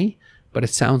baloney, but it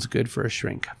sounds good for a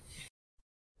shrink.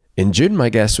 In June, my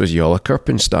guest was Jola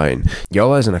Kerpenstein.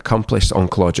 Jola is an accomplished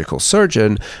oncological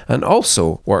surgeon and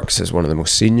also works as one of the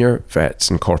most senior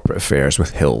vets in corporate affairs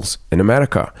with Hills in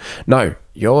America. Now,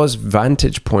 Jola's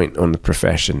vantage point on the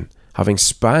profession, having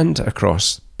spanned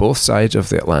across both sides of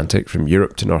the Atlantic from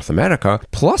Europe to North America,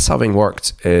 plus having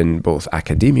worked in both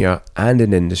academia and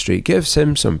in industry, gives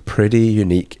him some pretty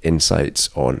unique insights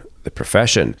on the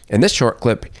profession. In this short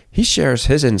clip, he shares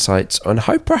his insights on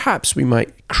how perhaps we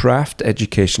might craft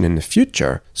education in the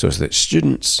future so that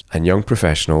students and young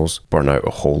professionals burn out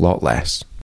a whole lot less.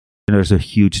 There's a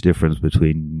huge difference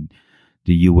between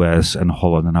the US and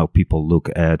Holland and how people look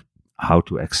at how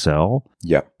to excel.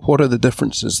 Yeah. What are the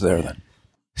differences there then?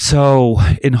 So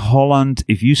in Holland,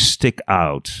 if you stick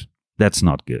out, that's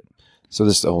not good. So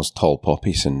this is almost tall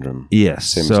poppy syndrome. Yes.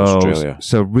 Same as Australia.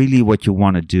 So really what you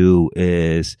want to do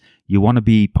is you want to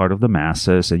be part of the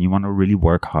masses and you want to really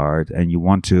work hard and you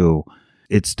want to,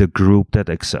 it's the group that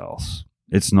excels.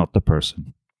 It's not the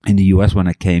person. In the US, when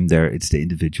I came there, it's the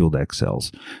individual that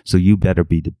excels. So you better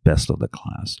be the best of the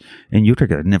class. In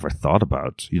Utrecht, I never thought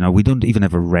about, we don't even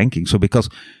have a ranking. So because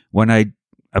when I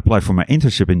applied for my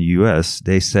internship in the US,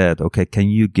 they said, okay, can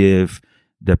you give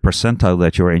the percentile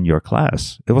that you're in your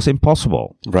class? It was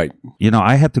impossible. Right.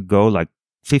 I had to go like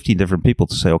 15 different people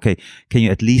to say, okay, can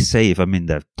you at least say if I'm in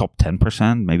the top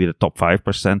 10%, maybe the top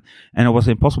 5%? And it was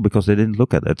impossible because they didn't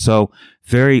look at it. So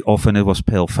very often it was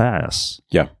pale fast.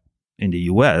 Yeah. In the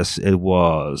US, it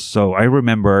was. So I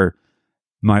remember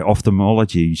my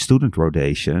ophthalmology student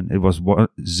rotation. It was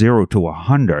 0 to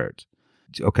 100.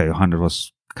 Okay, 100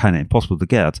 was kind of impossible to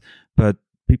get, but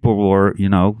people were, you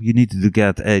needed to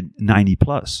get a 90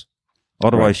 plus.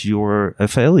 Otherwise, you were a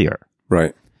failure.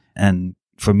 Right. And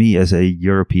for me, as a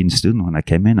European student, when I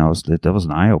came in, that was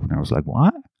an eye opener. I was like,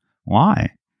 what?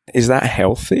 Why? Is that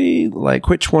healthy? Like,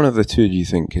 which one of the two do you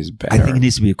think is better? I think it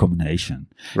needs to be a combination.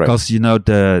 Right. Because,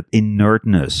 the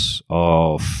inertness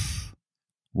of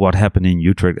what happened in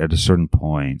Utrecht at a certain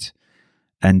point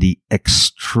and the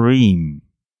extreme,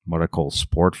 what I call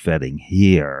sport vetting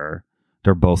here,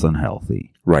 they're both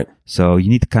unhealthy. Right. So you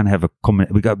need to kind of have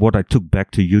what I took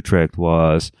back to Utrecht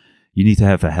was you need to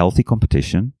have a healthy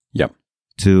competition. Yep.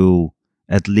 To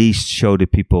at least show the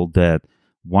people that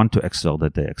want to excel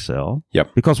that they excel.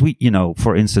 Yep. Because we,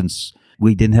 for instance,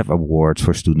 we didn't have awards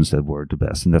for students that were the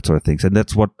best and that sort of things. And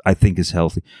that's what I think is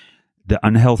healthy. The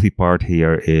unhealthy part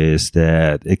here is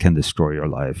that it can destroy your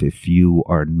life if you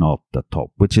are not the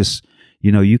top, which is,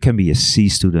 you can be a C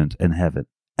student and have an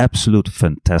absolute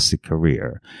fantastic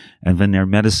career. And veterinary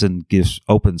medicine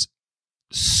opens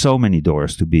so many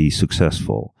doors to be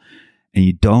successful. And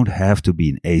you don't have to be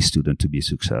an A student to be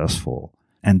successful.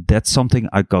 And that's something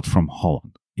I got from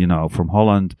Holland. From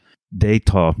Holland, they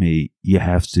taught me you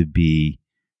have to be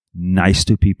nice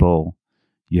to people.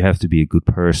 You have to be a good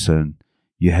person.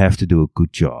 You have to do a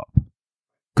good job.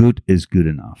 Good is good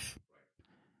enough.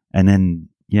 And then,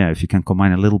 if you can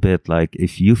combine a little bit, like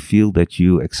if you feel that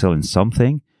you excel in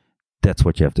something, that's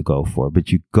what you have to go for.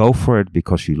 But you go for it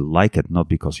because you like it, not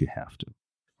because you have to.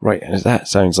 Right. And that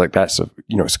sounds like that's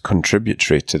it's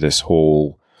contributory to this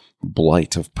whole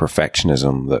blight of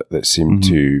perfectionism that seemed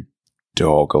to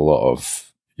dog a lot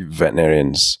of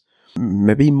veterinarians,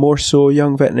 maybe more so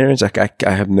young veterinarians. I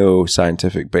have no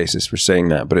scientific basis for saying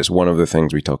that, but it's one of the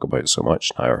things we talk about so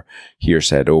much now, or hear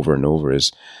said over and over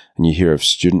is, and you hear of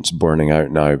students burning out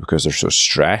now because they're so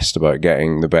stressed about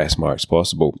getting the best marks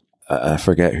possible. I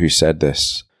forget who said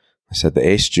this. They said the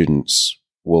A students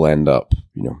will end up,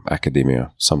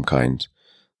 academia, some kind.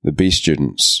 The B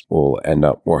students will end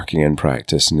up working in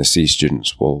practice, and the C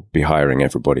students will be hiring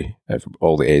everybody,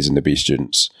 all the A's and the B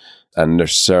students. And there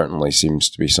certainly seems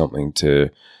to be something to,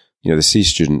 the C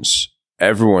students,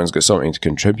 everyone's got something to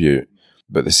contribute,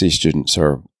 but the C students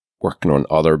are working on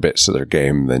other bits of their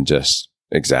game than just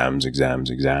exams.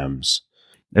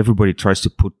 Everybody tries to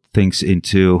put things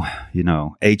into,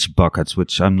 age buckets,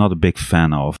 which I'm not a big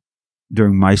fan of.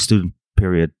 During my student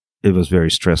period, it was very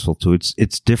stressful too.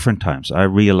 It's different times. I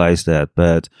realized that,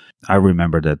 but I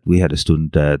remember that we had a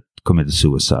student that committed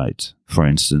suicide, for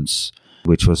instance,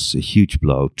 which was a huge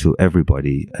blow to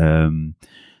everybody.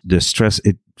 The stress,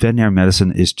 veterinary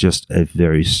medicine is just a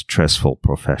very stressful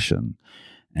profession.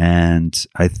 And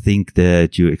I think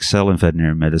that you excel in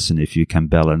veterinary medicine if you can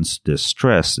balance the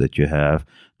stress that you have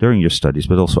during your studies,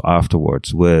 but also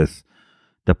afterwards with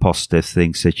the positive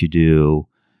things that you do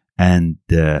and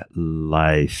the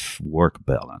life-work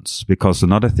balance. Because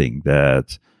another thing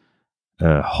that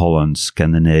Holland,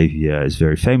 Scandinavia is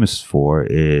very famous for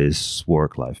is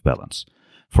work-life balance.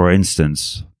 For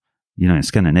instance, in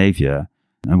Scandinavia,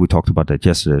 and we talked about that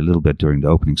yesterday a little bit during the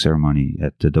opening ceremony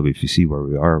at the WFC where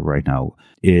we are right now,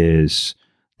 is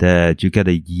that you get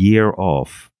a year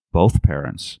off, both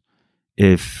parents,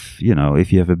 if you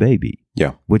have a baby.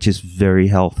 Yeah. Which is very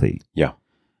healthy. Yeah.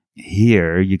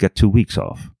 Here, you get 2 weeks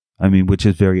off. Which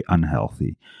is very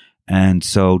unhealthy. And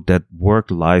so that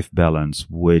work-life balance,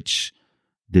 which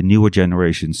the newer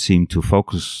generations seem to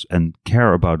focus and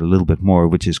care about a little bit more,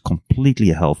 which is completely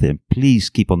healthy, and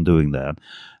please keep on doing that,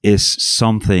 is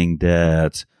something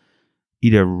that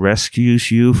either rescues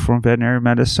you from veterinary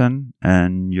medicine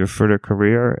and your further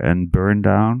career and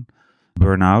burnout,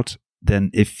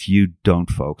 than if you don't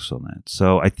focus on it.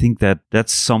 So I think that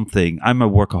that's something. I'm a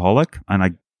workaholic, and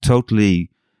I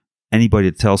totally, anybody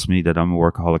that tells me that I'm a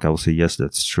workaholic, I will say, yes,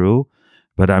 that's true.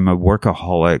 But I'm a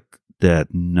workaholic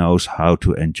that knows how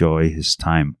to enjoy his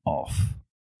time off.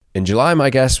 In July, my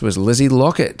guest was Lizzie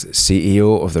Lockett,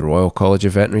 CEO of the Royal College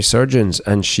of Veterinary Surgeons,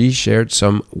 and she shared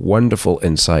some wonderful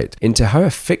insight into how a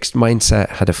fixed mindset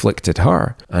had afflicted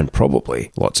her, and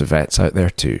probably lots of vets out there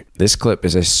too. This clip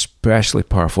is especially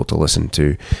powerful to listen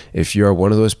to if you're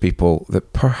one of those people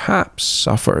that perhaps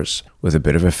suffers with a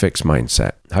bit of a fixed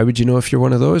mindset. How would you know if you're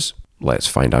one of those? Let's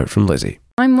find out from Lizzie.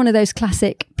 I'm one of those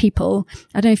classic people.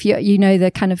 I don't know if you know the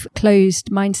kind of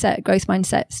closed mindset, growth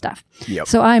mindset stuff. Yep.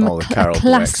 So I'm a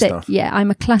classic,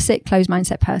 I'm a classic closed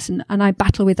mindset person, and I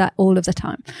battle with that all of the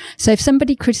time. So if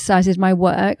somebody criticizes my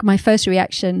work, my first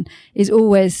reaction is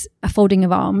always a folding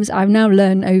of arms. I've now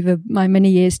learned over my many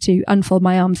years to unfold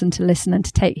my arms and to listen and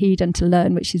to take heed and to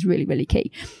learn, which is really, really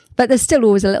key. But there's still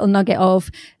always a little nugget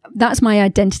of, that's my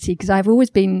identity, because I've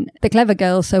always been the clever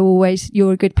girl. So always,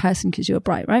 you're a good person because you're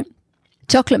bright, right?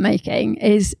 Chocolate making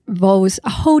involves a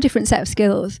whole different set of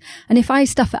skills. And if I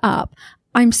stuff it up,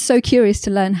 I'm so curious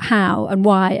to learn how and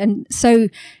why, and so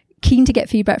keen to get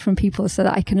feedback from people so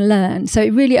that I can learn. So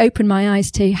it really opened my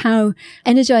eyes to how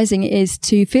energizing it is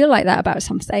to feel like that about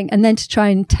something, and then to try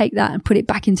and take that and put it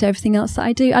back into everything else that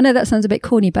I do. I know that sounds a bit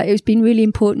corny, but it's been really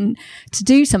important to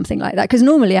do something like that, because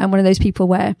normally I'm one of those people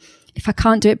where if I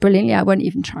can't do it brilliantly, I won't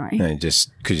even try. No,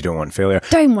 just because you don't want failure.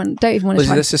 Don't even want to Lizzie,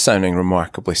 try. this is sounding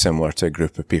remarkably similar to a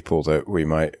group of people that we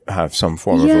might have some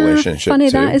form of relationship funny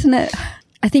to. That, isn't it?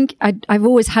 I think I've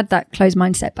always had that closed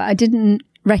mindset, but I didn't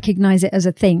recognize it as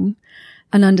a thing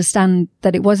and understand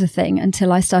that it was a thing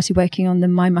until I started working on the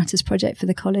Mind Matters project for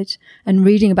the college and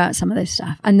reading about some of this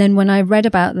stuff. And then when I read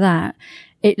about that,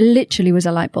 it literally was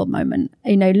a light bulb moment,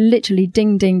 literally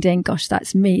ding, ding, ding. Gosh,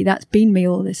 that's me. That's been me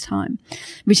all this time,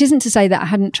 which isn't to say that I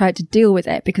hadn't tried to deal with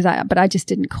it but I just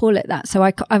didn't call it that. So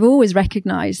I've always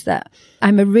recognized that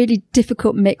I'm a really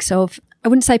difficult mix of, I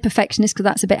wouldn't say perfectionist because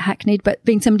that's a bit hackneyed, but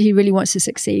being somebody who really wants to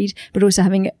succeed, but also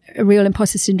having a real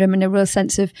imposter syndrome and a real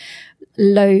sense of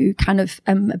low kind of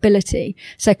ability.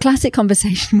 So classic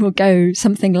conversation will go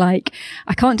something like,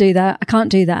 I can't do that. I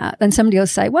can't do that. Then somebody will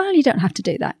say, well, you don't have to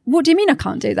do that. What do you mean I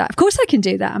can't do that? Of course I can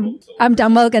do that. I'm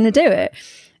damn well going to do it.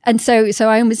 And so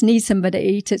I almost need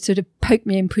somebody to sort of poke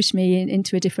me and push me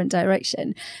into a different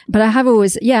direction. But I have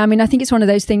always, I think it's one of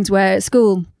those things where at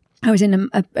school, I was in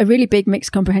a really big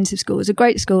mixed comprehensive school. It was a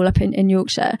great school up in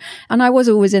Yorkshire. And I was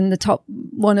always in the top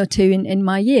one or two in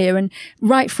my year. And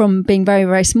right from being very,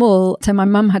 very small. So my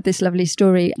mum had this lovely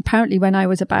story. Apparently when I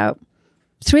was about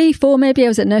 3, 4, maybe, I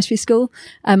was at nursery school.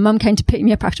 Mum came to pick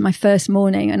me up after my first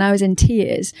morning and I was in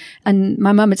tears. And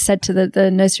my mum had said to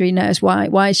the nursery nurse,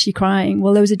 why is she crying?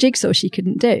 Well, there was a jigsaw she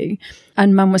couldn't do.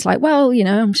 And mum was like, well,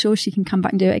 I'm sure she can come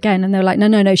back and do it again. And they were like,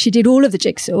 no, she did all of the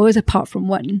jigsaws apart from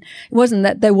one. It wasn't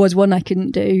that there was one I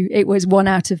couldn't do. It was 1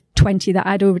 out of 20 that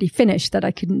I'd already finished that I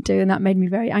couldn't do. And that made me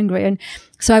very angry. And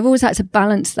so I've always had to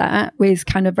balance that with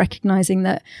kind of recognizing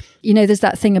that, there's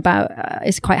that thing about,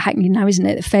 it's quite hackneyed now, isn't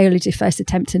it? That fail is your first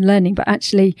attempt in learning. But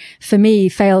actually, for me,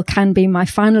 fail can be my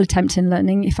final attempt in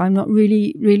learning if I'm not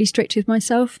really, really strict with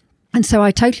myself. And so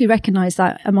I totally recognize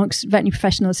that amongst veterinary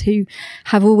professionals who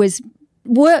have always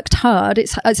worked hard.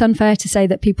 It's unfair to say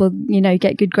that people,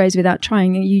 get good grades without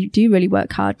trying. You do really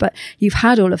work hard, but you've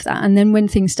had all of that. And then when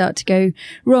things start to go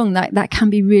wrong, that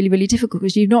can be really, really difficult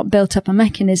because you've not built up a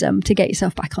mechanism to get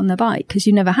yourself back on the bike because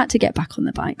you never had to get back on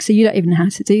the bike. So you don't even know how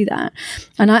to do that.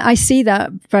 And I see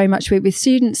that very much with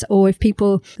students or with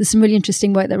people. There's some really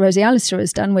interesting work that Rosie Allister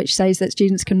has done, which says that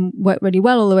students can work really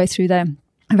well all the way through their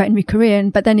veterinary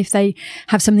career, but then if they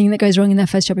have something that goes wrong in their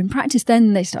first job in practice,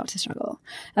 then they start to struggle.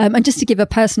 And just to give a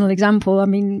personal example,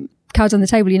 cards on the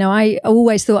table, I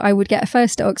always thought I would get a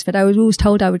first at Oxford. I was always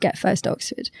told I would get first at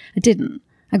Oxford. I didn't.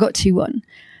 I got 2-1.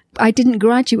 I didn't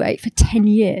graduate for 10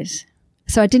 years.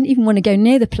 So I didn't even want to go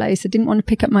near the place. I didn't want to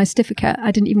pick up my certificate.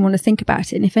 I didn't even want to think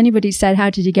about it. And if anybody said, how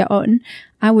did you get on?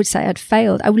 I would say I'd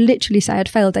failed. I would literally say I'd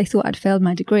failed. They thought I'd failed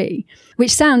my degree,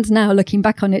 which sounds now, looking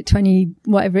back on it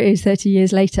 30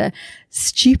 years later,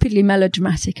 stupidly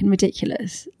melodramatic and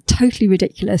ridiculous, totally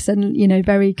ridiculous. And,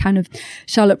 very kind of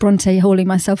Charlotte Bronte hauling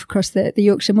myself across the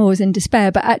Yorkshire moors in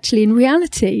despair. But actually in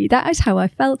reality, that is how I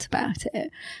felt about it.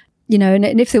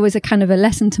 And if there was a kind of a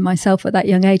lesson to myself at that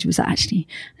young age was that actually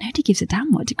nobody gives a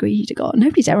damn what degree you'd got.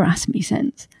 Nobody's ever asked me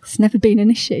since. It's never been an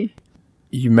issue.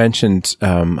 You mentioned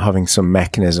having some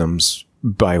mechanisms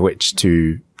by which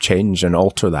to change and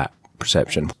alter that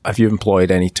perception. Have you employed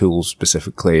any tools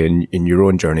specifically in your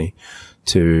own journey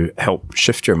to help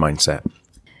shift your mindset?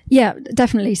 Yeah,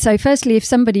 definitely. So firstly, if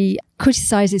somebody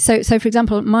criticizes, so for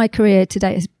example, my career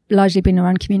today has largely been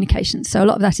around communication. So a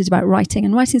lot of that is about writing,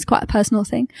 and writing is quite a personal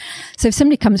thing. So if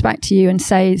somebody comes back to you and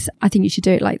says, I think you should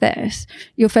do it like this,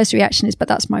 your first reaction is, but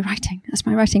that's my writing. That's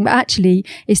my writing. But actually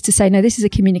is to say, no, this is a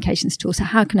communications tool. So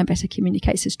how can I better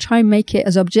communicate? So try and make it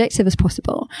as objective as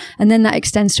possible. And then that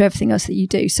extends to everything else that you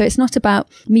do. So it's not about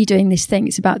me doing this thing.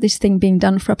 It's about this thing being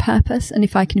done for a purpose. And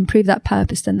if I can improve that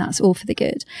purpose, then that's all for the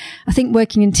good. I think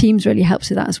working in teams really helps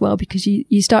with that as well, because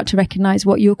you start to recognize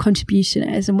what your contribution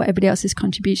is and what everybody else's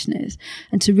contribution is,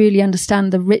 and to really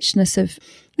understand the richness of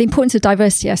the importance of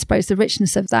diversity, I suppose, the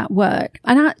richness of that work.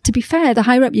 And to be fair, the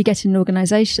higher up you get in an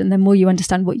organization, the more you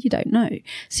understand what you don't know.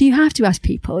 So you have to ask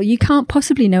people. You can't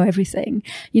possibly know everything.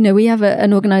 You know, we have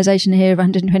an organization here of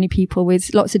 120 people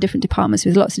with lots of different departments,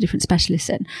 with lots of different specialists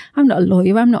in. I'm not a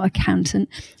lawyer. I'm not an accountant.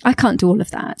 I can't do all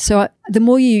of that. So the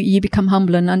more you become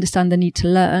humble and understand the need to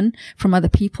learn from other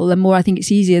people, the more I think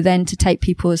it's easier then to take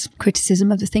people's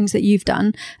criticism of the things that you've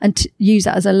done and to use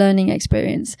that as a learning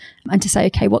experience and to say,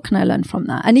 okay, what can I learn from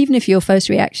that? And even if your first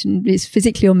reaction is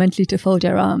physically or mentally to fold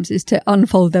your arms, is to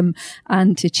unfold them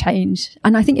and to change.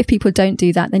 And I think if people don't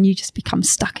do that, then you just become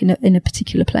stuck in a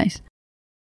particular place.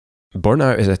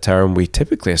 Burnout is a term we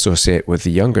typically associate with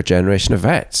the younger generation of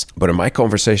vets, but in my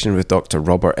conversation with Dr.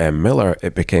 Robert M. Miller,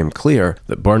 it became clear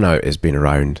that burnout has been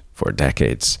around for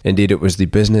decades. Indeed, it was the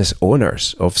business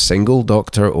owners of single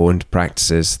doctor-owned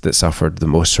practices that suffered the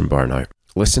most from burnout.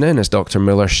 Listen in as Dr.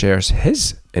 Miller shares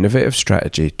his innovative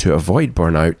strategy to avoid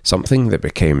burnout, something that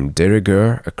became de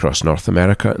rigueur across North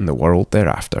America and the world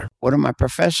thereafter. One of my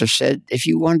professors said, if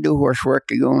you want to do horse work,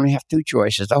 you only have two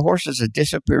choices. The horse is a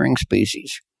disappearing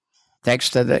species, thanks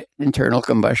to the internal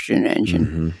combustion engine.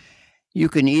 Mm-hmm. You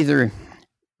can either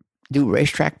do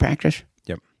racetrack practice,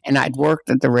 and I'd worked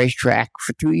at the racetrack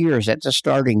for 2 years at the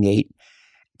starting gate,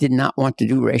 did not want to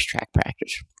do racetrack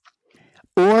practice,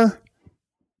 or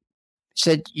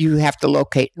said you have to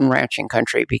locate in ranching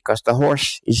country because the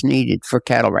horse is needed for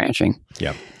cattle ranching.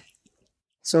 Yeah.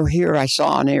 So here I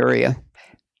saw an area,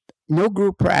 no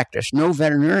group practice, no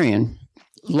veterinarian,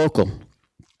 local,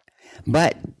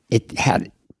 but it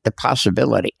had the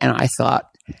possibility. And I thought,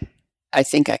 I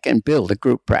think I can build a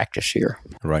group practice here.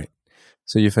 Right.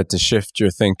 So you've had to shift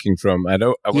your thinking from, I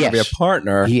want to be a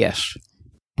partner. Yes.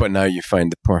 But now you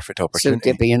find the perfect opportunity.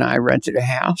 So Dippy and I rented a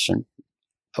house and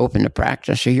opened a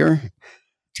practice here.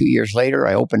 2 years later,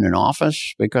 I opened an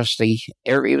office because the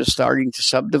area was starting to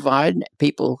subdivide.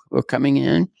 People were coming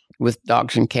in with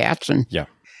dogs and cats, and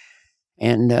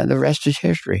the rest is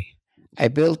history. I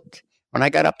built, when I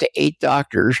got up to 8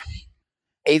 doctors,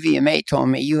 AVMA told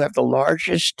me, you have the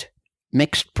largest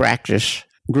mixed practice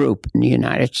group in the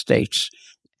United States.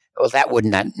 Well, that would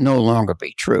no longer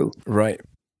be true. Right.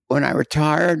 When I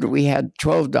retired, we had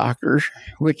 12 doctors,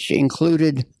 which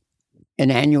included an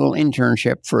annual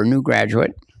internship for a new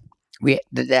graduate. We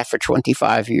did that for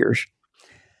 25 years.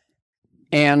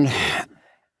 And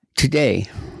today,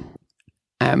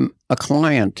 I'm a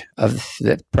client of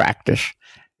the practice.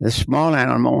 The small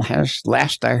animal has,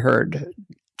 last I heard,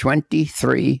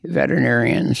 23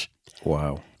 veterinarians.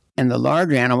 Wow. And the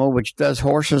large animal, which does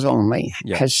horses only,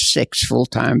 has 6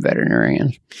 full-time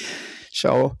veterinarians.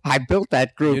 So I built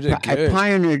that group. I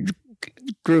pioneered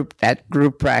that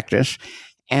group practice.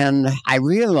 And I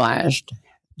realized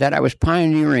that I was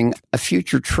pioneering a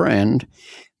future trend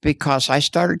because I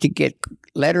started to get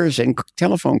letters and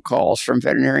telephone calls from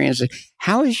veterinarians.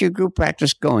 How is your group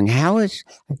practice going?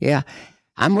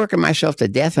 I'm working myself to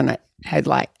death, and I'd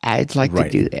like to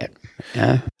do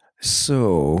that.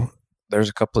 So there's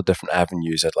a couple of different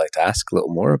avenues I'd like to ask a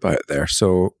little more about there.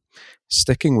 So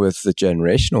sticking with the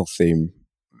generational theme,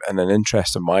 and an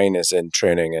interest of mine is in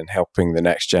training and helping the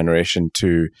next generation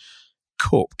to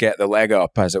cope, get the leg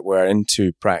up, as it were,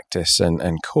 into practice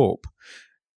and cope.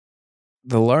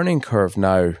 The learning curve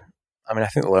now, I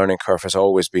think the learning curve has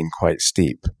always been quite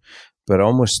steep, but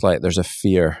almost like there's a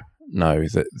fear now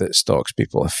that stalks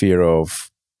people, a fear of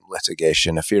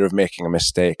litigation, a fear of making a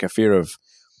mistake, a fear of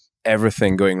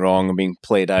everything going wrong and being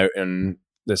played out in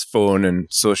this phone and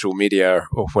social media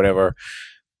or whatever.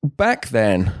 Back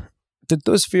then, did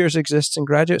those fears exist in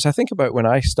graduates? I think about when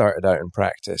I started out in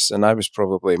practice, and I was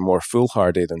probably more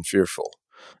foolhardy than fearful.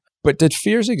 But did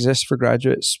fears exist for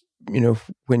graduates,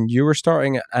 when you were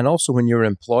starting, and also when you were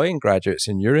employing graduates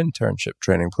in your internship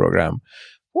training program?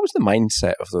 What was the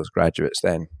mindset of those graduates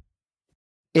then?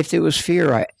 If there was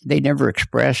fear, they never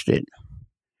expressed it.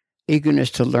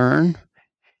 Eagerness to learn.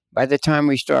 By the time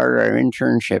we started our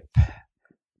internship,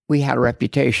 we had a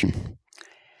reputation.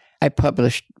 I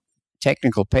published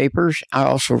technical papers. I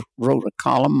also wrote a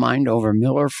column, Mind Over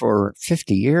Miller, for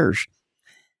 50 years.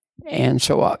 And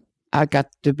so I got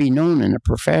to be known in the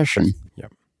profession.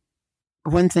 Yep.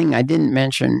 One thing I didn't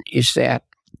mention is that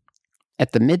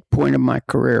at the midpoint of my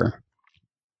career,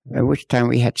 at which time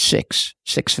we had six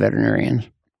veterinarians,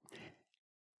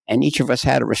 and each of us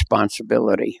had a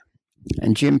responsibility.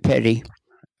 And Jim Petty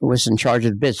was in charge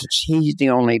of the business. He's the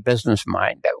only business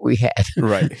mind that we had.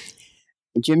 Right.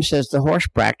 And Jim says the horse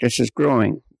practice is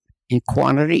growing in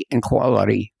quantity and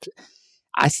quality.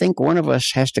 I think one of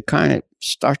us has to kind of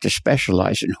start to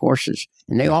specialize in horses.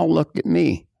 And they all looked at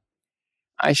me.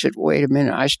 I said, wait a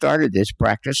minute, I started this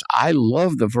practice. I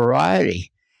love the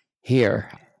variety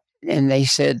here. And they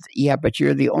said, yeah, but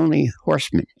you're the only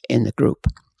horseman in the group.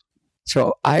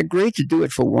 So I agreed to do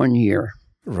it for 1 year.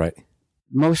 Right.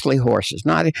 Mostly horses.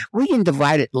 We didn't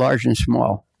divide it large and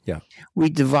small. Yeah. We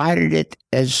divided it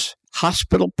as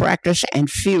hospital practice and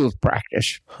field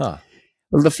practice. Huh.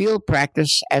 Well, the field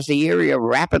practice, as the area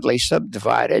rapidly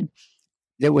subdivided,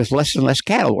 there was less and less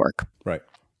cattle work. Right.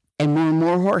 And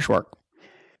more horse work.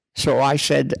 So I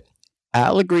said,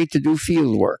 I'll agree to do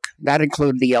field work. That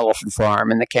included the elephant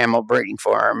farm and the camel breeding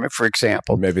farm, for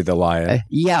example. Maybe the lion.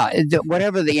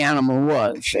 Whatever the animal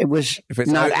was. It was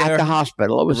not at the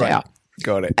hospital. It was out.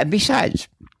 Got it. And besides,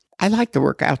 I like to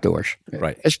work outdoors.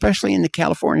 Right. Especially in the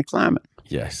California climate.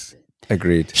 Yes.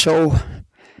 Agreed. So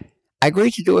I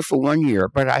agreed to do it for 1 year,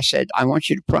 but I said, I want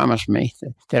you to promise me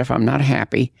that if I'm not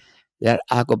happy, that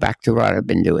I'll go back to what I've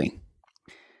been doing.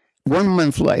 1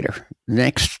 month later, the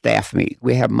next staff meeting,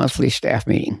 we have a monthly staff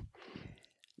meeting.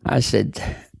 I said,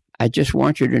 I just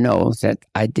want you to know that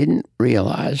I didn't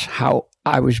realize how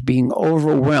I was being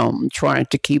overwhelmed trying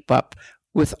to keep up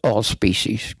with all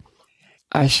species.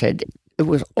 I said, it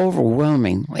was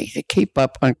overwhelmingly to keep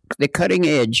up on the cutting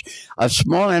edge of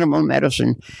small animal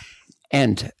medicine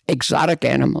and exotic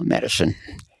animal medicine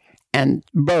and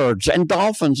birds and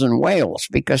dolphins and whales,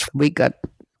 because we got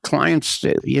clients,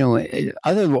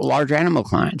 other large animal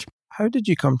clients. How did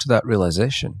you come to that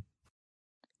realization?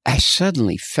 I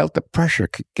suddenly felt the pressure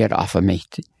could get off of me.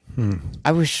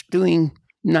 I was doing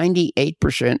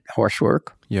 98% horsework.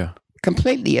 Yeah.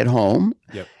 Completely at home.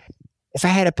 Yep. If I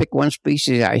had to pick one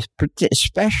species I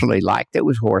especially liked, it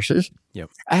was horses. Yep.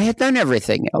 I had done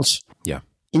everything else. Yeah.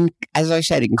 As I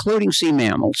said, including sea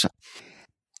mammals.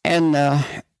 And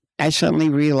I suddenly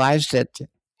realized that,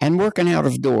 and working out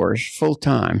of doors full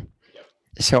time.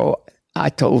 So I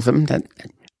told them that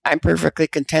I'm perfectly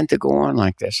content to go on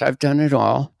like this. I've done it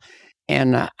all.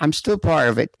 And I'm still part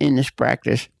of it in this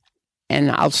practice. And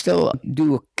I'll still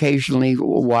do occasionally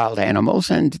wild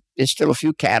animals. And there's still a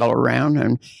few cattle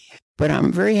around. But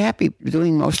I'm very happy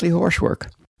doing mostly horse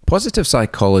work. Positive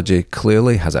psychology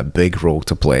clearly has a big role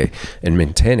to play in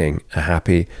maintaining a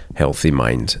happy, healthy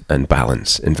mind and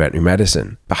balance in veterinary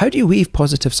medicine. But how do you weave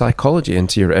positive psychology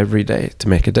into your everyday to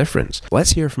make a difference?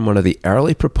 Let's hear from one of the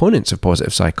early proponents of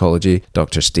positive psychology,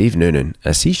 Dr. Steve Noonan,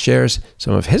 as he shares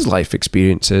some of his life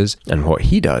experiences and what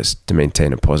he does to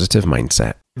maintain a positive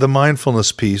mindset. The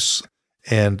mindfulness piece,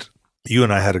 and you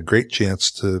and I had a great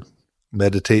chance to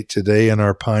meditate today in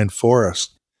our pine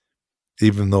forest.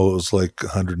 Even though it was like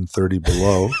 130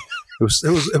 below,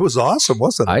 it was awesome,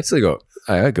 wasn't it?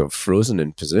 I got frozen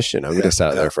in position. I would have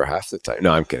sat there for half the time.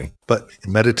 No, I'm kidding. But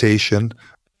meditation,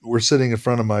 we're sitting in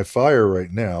front of my fire right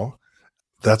now.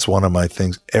 That's one of my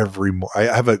things every morning.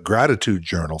 I have a gratitude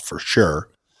journal for sure,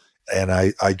 and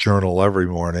I journal every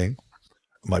morning.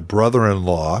 My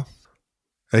brother-in-law.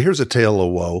 Now here's a tale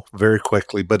of woe, very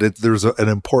quickly, but there's an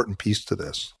important piece to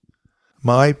this.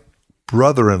 My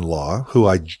brother-in-law, who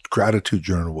I gratitude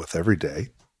journal with every day,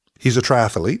 he's a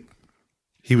triathlete.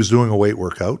 He was doing a weight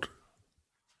workout.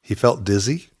 He felt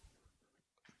dizzy,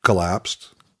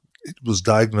 collapsed. It was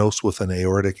diagnosed with an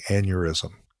aortic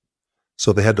aneurysm.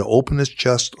 So they had to open his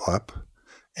chest up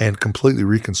and completely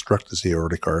reconstruct his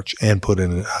aortic arch and put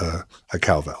in a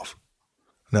cow valve.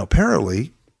 Now,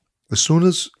 apparently, as soon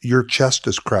as your chest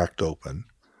is cracked open,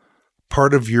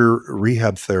 part of your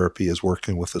rehab therapy is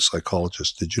working with a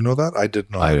psychologist. Did you know that? I did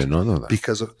not. I did not know that.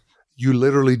 Because you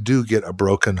literally do get a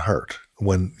broken heart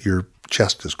when your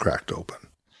chest is cracked open.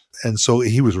 And so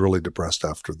he was really depressed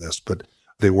after this, but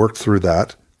they worked through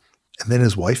that. And then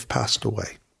his wife passed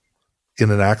away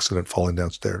in an accident falling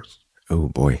downstairs. Oh,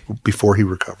 boy. Before he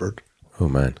recovered. Oh,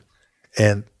 man.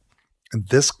 And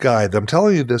this guy, I'm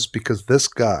telling you this because this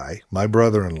guy, my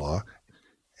brother-in-law,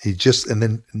 and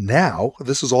then now,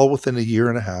 this is all within a year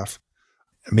and a half,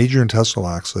 a major intestinal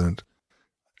accident,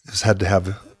 has had to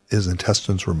have his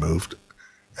intestines removed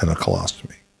and a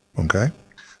colostomy. Okay?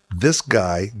 This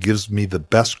guy gives me the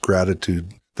best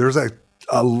gratitude. There's a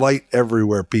light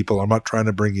everywhere, people. I'm not trying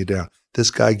to bring you down.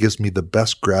 This guy gives me the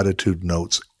best gratitude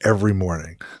notes every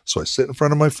morning. So I sit in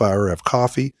front of my fire, I have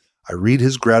coffee, I read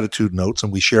his gratitude notes,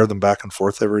 and we share them back and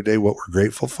forth every day, what we're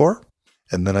grateful for.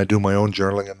 And then I do my own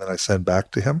journaling, and then I send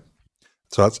back to him.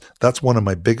 So that's one of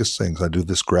my biggest things. I do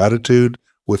this gratitude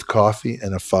with coffee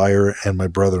and a fire and my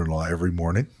brother-in-law every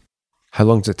morning. How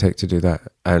long does it take to do that?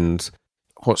 And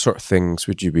what sort of things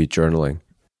would you be journaling?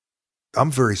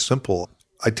 I'm very simple.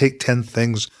 I take 10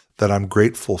 things that I'm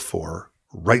grateful for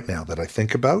right now that I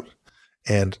think about.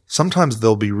 And sometimes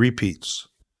there'll be repeats.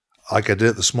 Like I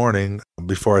did this morning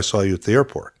before I saw you at the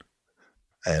airport.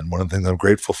 And one of the things I'm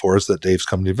grateful for is that Dave's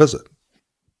coming to visit.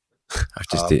 I've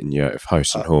just eaten you out of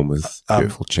house and home with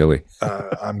beautiful chili.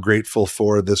 I'm grateful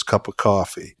for this cup of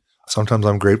coffee. Sometimes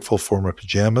I'm grateful for my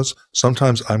pajamas.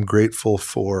 Sometimes I'm grateful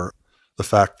for the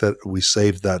fact that we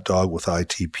saved that dog with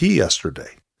ITP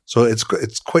yesterday. So it's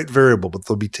quite variable, but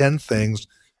there'll be 10 things,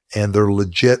 and they're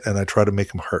legit, and I try to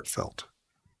make them heartfelt.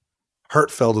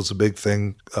 Heartfelt is a big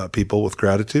thing, people, with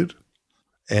gratitude.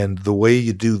 And the way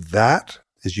you do that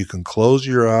is you can close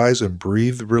your eyes and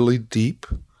breathe really deep.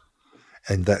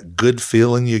 And that good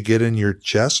feeling you get in your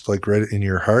chest, like right in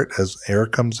your heart as air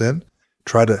comes in,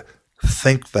 try to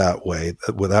think that way,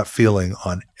 with that feeling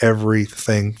on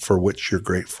everything for which you're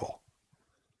grateful.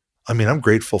 I mean, I'm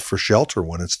grateful for shelter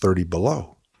when it's 30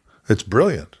 below. It's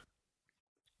brilliant.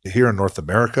 Here in North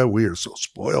America, we are so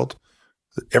spoiled.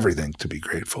 Everything to be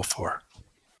grateful for.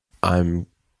 I'm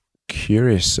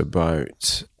curious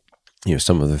about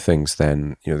some of the things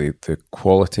then, the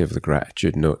quality of the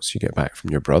gratitude notes you get back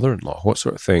from your brother-in-law. What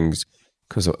sort of things,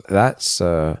 because that's,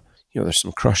 there's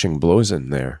some crushing blows in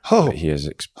there that he has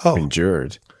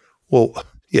endured. Well,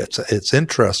 yeah, it's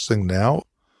interesting now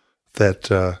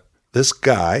that this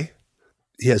guy,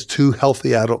 he has 2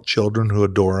 healthy adult children who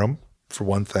adore him, for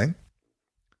one thing.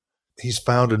 He's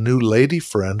found a new lady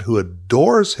friend who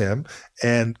adores him,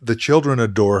 and the children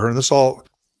adore her,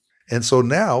 and so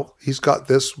now he's got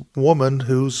this woman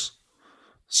who's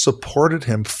supported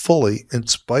him fully in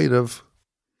spite of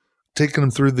taking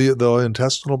him through the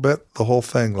intestinal bit, the whole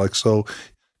thing. So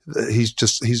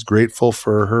he's grateful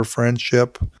for her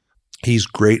friendship. He's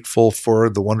grateful for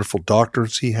the wonderful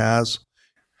doctors he has.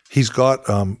 He's got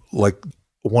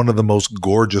one of the most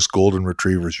gorgeous golden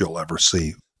retrievers you'll ever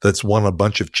see. That's won a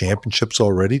bunch of championships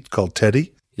already, called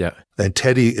Teddy. Yeah. And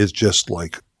Teddy is just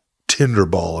like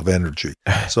tinderball of energy.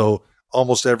 So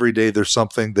almost every day there's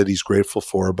something that he's grateful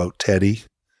for about Teddy.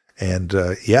 And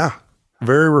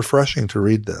very refreshing to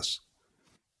read this.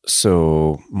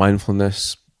 So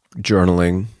mindfulness,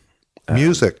 journaling.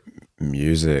 Music.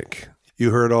 Music.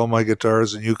 You heard all my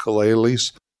guitars and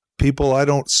ukuleles. People, I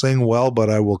don't sing well, but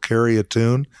I will carry a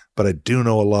tune. But I do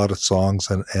know a lot of songs,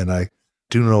 and I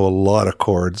do know a lot of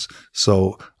chords.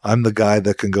 So I'm the guy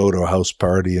that can go to a house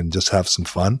party and just have some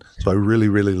fun. So I really,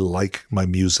 really like my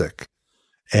music.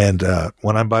 And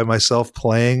when I'm by myself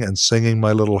playing and singing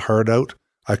my little heart out,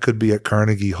 I could be at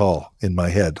Carnegie Hall in my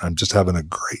head. I'm just having a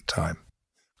great time.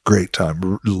 Great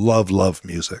time. Love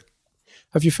music.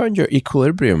 Have you found your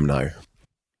equilibrium now?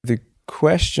 The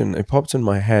question, it popped in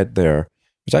my head there,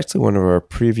 was actually one of our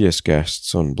previous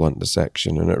guests on Blunt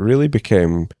Dissection, and it really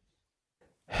became,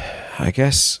 I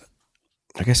guess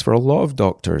for a lot of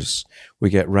doctors, we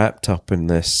get wrapped up in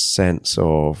this sense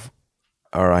of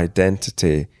our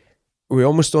identity. We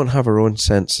almost don't have our own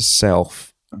sense of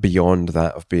self beyond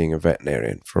that of being a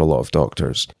veterinarian for a lot of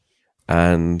doctors.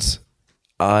 And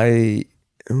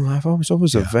I've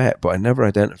always a vet, but I never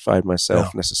identified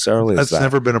myself necessarily as that. That's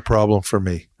never been a problem for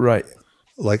me. Right.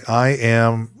 Like, I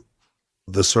am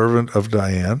the servant of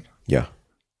Diane. Yeah.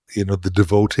 The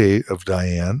devotee of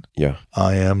Diane. Yeah.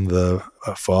 I am the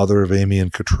father of Amy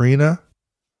and Katrina.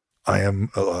 I am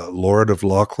a lord of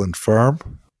Lachlan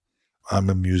Farm. I'm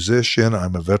a musician.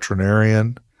 I'm a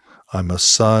veterinarian. I'm a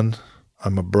son.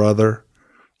 I'm a brother.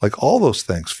 Like, all those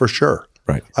things, for sure.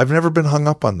 Right. I've never been hung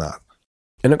up on that.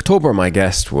 In October, my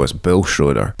guest was Bill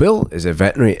Schroeder. Bill is a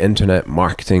veterinary internet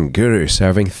marketing guru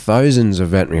serving thousands of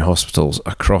veterinary hospitals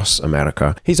across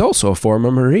America. He's also a former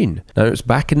Marine. Now, it was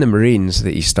back in the Marines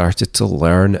that he started to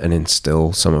learn and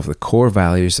instill some of the core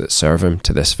values that serve him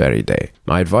to this very day.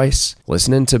 My advice,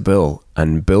 listen into Bill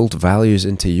and build values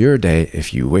into your day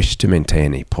if you wish to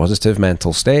maintain a positive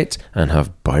mental state and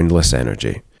have boundless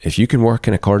energy. If you can work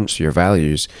in accordance with your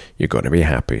values, you're going to be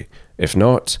happy. If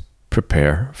not,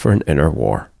 prepare for an inner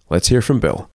war. Let's hear from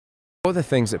Bill. What are the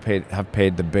things that have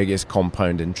paid the biggest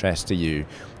compound interest to you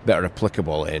that are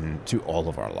applicable to all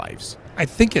of our lives? I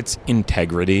think it's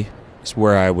integrity is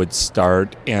where I would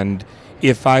start. And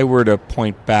if I were to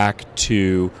point back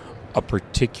to a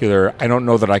particular, I don't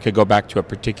know that I could go back to a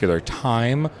particular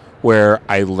time where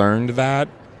I learned that,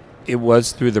 It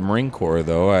was through the Marine Corps,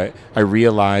 though. I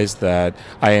realized that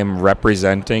I am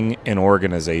representing an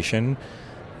organization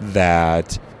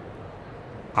that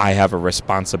I have a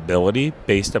responsibility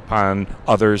based upon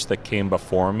others that came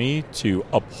before me to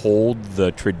uphold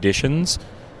the traditions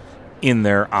in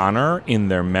their honor, in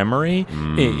their memory.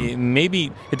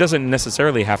 Maybe it doesn't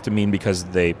necessarily have to mean because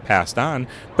they passed on,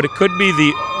 but it could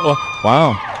be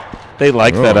wow, they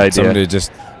like that idea. Somebody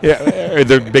just... Yeah,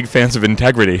 they're big fans of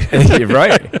integrity. You're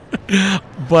right.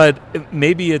 But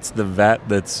maybe it's the vet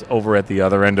that's over at the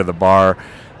other end of the bar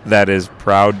that is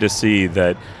proud to see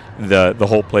that the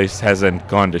whole place hasn't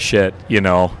gone to shit,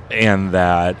 and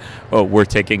that we're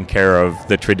taking care of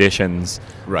the traditions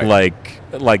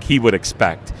like he would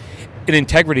expect. And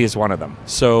integrity is one of them.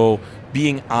 So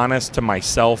being honest to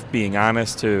myself, being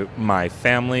honest to my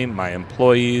family, my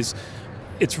employees,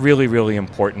 it's really, really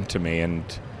important to me. And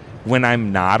when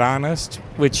I'm not honest,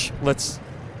 which, let's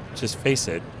just face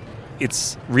it,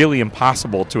 it's really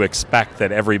impossible to expect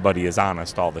that everybody is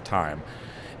honest all the time.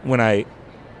 When I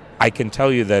can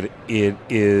tell you that it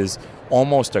is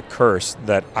almost a curse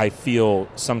that I feel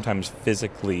sometimes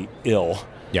physically ill.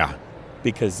 Yeah.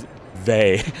 Because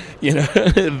they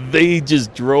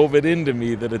just drove it into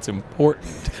me that it's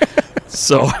important.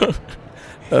 So, I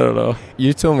don't know.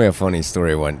 You told me a funny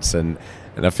story once, and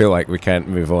I feel like we can't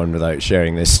move on without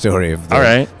sharing this story of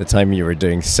the time you were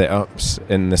doing sit-ups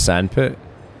in the sandpit.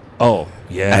 Oh,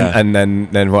 yeah. And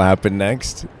then what happened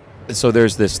next? So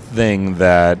there's this thing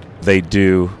that they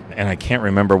do, and I can't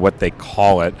remember what they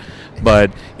call it,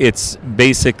 but it's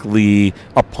basically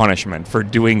a punishment for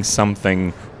doing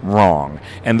something wrong.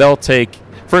 And they'll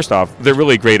first off, they're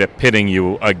really great at pitting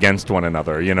you against one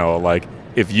another. Like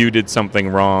if you did something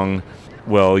wrong,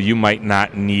 well, you might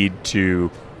not need to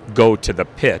go to the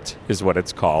pit, is what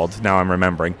it's called. Now I'm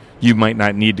remembering. You might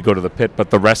not need to go to the pit,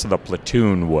 but the rest of the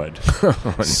platoon would.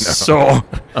 Oh,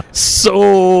 no.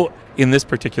 So in this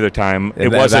particular time, it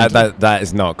wasn't... That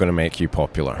is not going to make you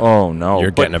popular. Oh, no. You're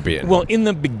getting a beating. Well, in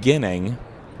the beginning,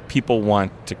 people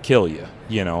want to kill you,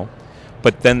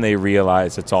 But then they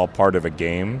realize it's all part of a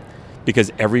game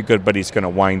because everybody's going to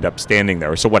wind up standing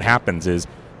there. So what happens is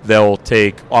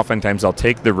oftentimes they'll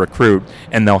take the recruit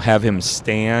and they'll have him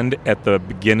stand at the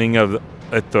beginning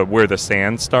where the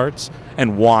sand starts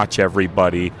and watch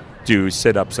everybody do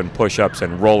sit-ups and push-ups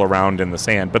and roll around in the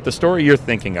sand. But the story you're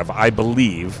thinking of, I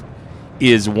believe,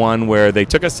 is one where they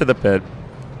took us to the pit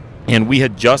and we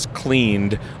had just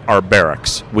cleaned our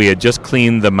barracks. We had just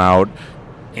cleaned them out,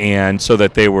 and so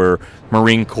that they were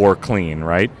Marine Corps clean,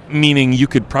 right? Meaning you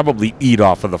could probably eat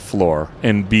off of the floor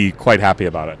and be quite happy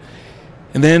about it.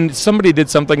 And then somebody did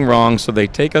something wrong, so they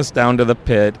take us down to the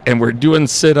pit, and we're doing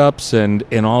sit-ups and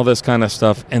all this kind of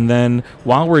stuff. And then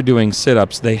while we're doing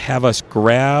sit-ups, they have us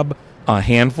grab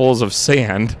handfuls of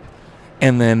sand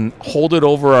and then hold it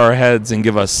over our heads and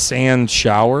give us sand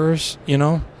showers,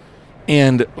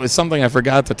 And it's something I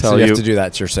forgot to tell you. So you have to do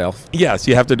that yourself? Yes,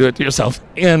 you have to do it to yourself.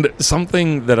 And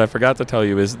something that I forgot to tell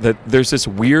you is that there's this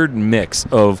weird mix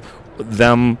of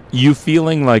you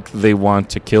feeling like they want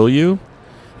to kill you,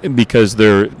 because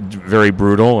they're very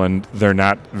brutal and they're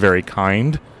not very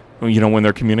kind, when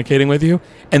they're communicating with you.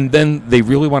 And then they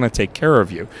really want to take care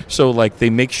of you. So, they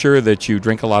make sure that you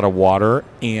drink a lot of water,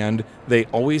 and they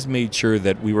always made sure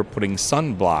that we were putting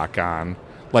sunblock on,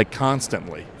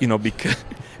 constantly, because...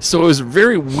 So it was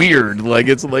very weird.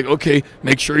 It's okay,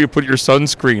 make sure you put your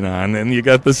sunscreen on, and you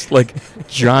got this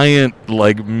giant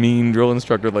mean drill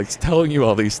instructor telling you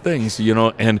all these things,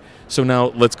 And so now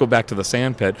let's go back to the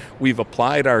sand pit. We've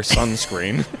applied our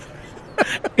sunscreen,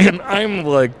 and I'm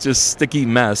just sticky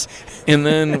mess. And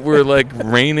then we're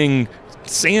raining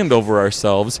sand over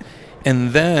ourselves.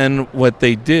 And then what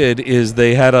they did is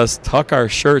they had us tuck our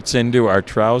shirts into our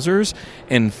trousers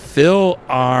and fill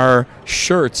our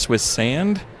shirts with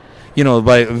sand, in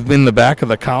the back of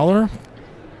the collar.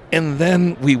 And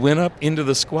then we went up into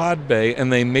the squad bay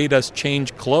and they made us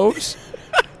change clothes.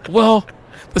 Well,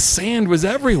 the sand was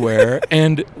everywhere.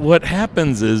 And what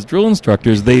happens is drill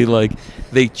instructors,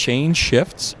 they change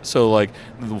shifts. So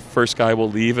the first guy will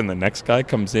leave and the next guy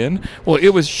comes in. Well, it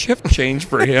was shift change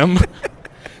for him.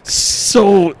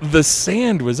 So the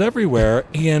sand was everywhere,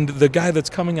 and the guy that's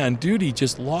coming on duty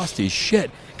just lost his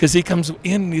shit because he comes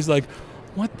in and he's like,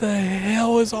 what the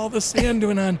hell is all the sand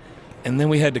doing on? And then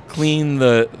we had to clean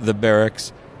the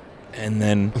barracks, and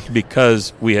then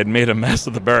because we had made a mess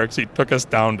of the barracks, he took us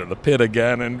down to the pit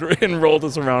again and rolled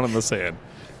us around in the sand.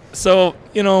 So,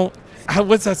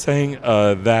 what's that saying?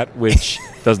 That which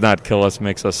does not kill us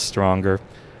makes us stronger.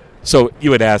 So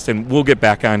you had asked, and we'll get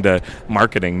back onto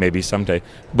marketing maybe someday,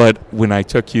 but when I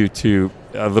took you to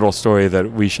a little story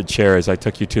that we should share is I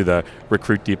took you to the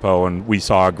recruit depot and we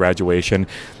saw a graduation,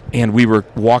 and we were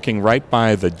walking right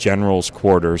by the general's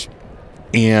quarters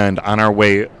and on our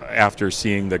way after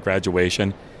seeing the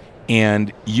graduation,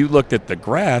 and you looked at the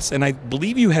grass, and I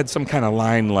believe you had some kind of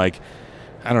line like,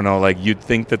 I don't know, like you'd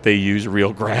think that they use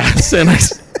real grass, and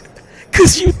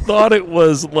because you thought it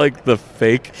was like the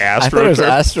fake AstroTurf. I thought it was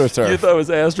AstroTurf. You thought it was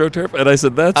AstroTurf, and I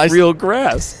said, that's real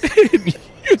grass.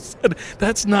 You said,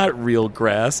 that's not real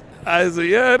grass. I said,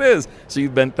 yeah, it is. So you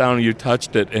bent down and you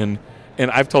touched it, and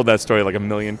I've told that story like a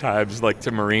million times, like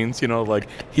to Marines, like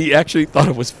he actually thought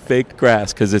it was fake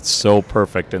grass because it's so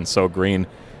perfect and so green.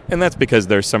 And that's because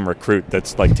there's some recruit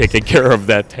that's like taking care of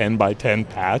that 10 by 10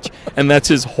 patch, and that's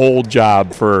his whole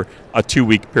job for a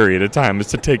 2-week period of time is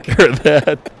to take care of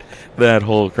that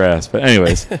whole grass. But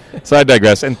anyways, so I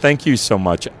digress. And thank you so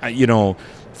much.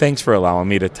 Thanks for allowing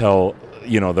me to tell,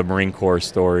 the Marine Corps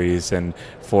stories and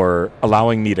for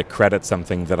allowing me to credit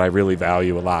something that I really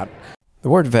value a lot. The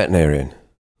word veterinarian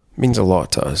means a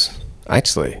lot to us.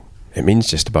 Actually, it means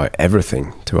just about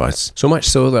everything to us. So much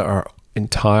so that our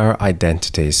entire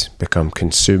identities become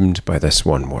consumed by this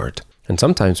one word. And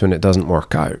sometimes when it doesn't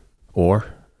work out, or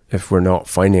if we're not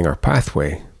finding our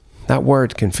pathway, that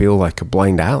word can feel like a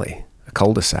blind alley, a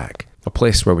cul-de-sac, a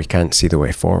place where we can't see the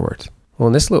way forward. Well,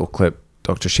 in this little clip,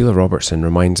 Dr. Sheila Robertson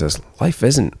reminds us life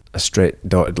isn't a straight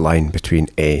dotted line between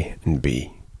A and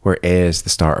B, where A is the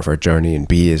start of our journey and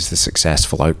B is the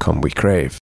successful outcome we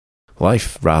crave.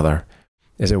 Life, rather,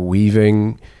 is a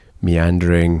weaving,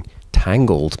 meandering,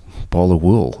 tangled ball of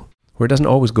wool, where it doesn't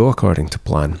always go according to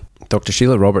plan. Dr.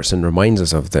 Sheila Robertson reminds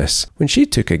us of this when she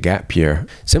took a gap year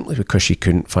simply because she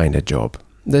couldn't find a job.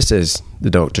 This is the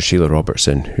Dr. Sheila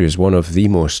Robertson, who is one of the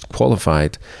most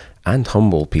qualified and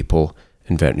humble people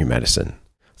in veterinary medicine.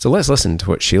 So let's listen to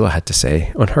what Sheila had to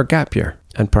say on her gap year.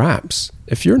 And perhaps,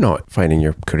 if you're not finding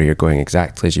your career going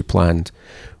exactly as you planned,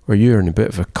 or you're in a bit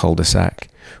of a cul-de-sac,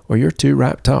 or you're too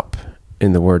wrapped up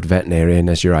in the word veterinarian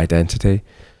as your identity,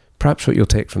 perhaps what you'll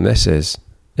take from this is,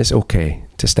 it's okay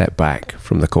to step back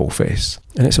from the coalface.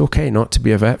 And it's okay not to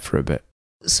be a vet for a bit.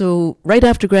 So right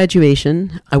after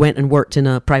graduation, I went and worked in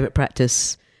a private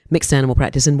practice, mixed animal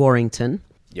practice in Warrington.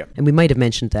 Yep. And we might have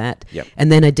mentioned that. Yep.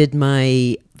 And then I did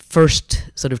my first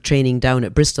sort of training down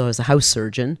at Bristol as a house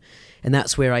surgeon. And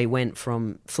that's where I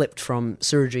flipped from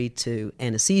surgery to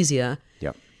anesthesia.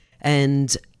 Yep.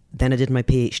 And then I did my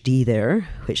PhD there,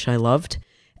 which I loved,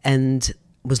 and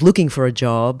was looking for a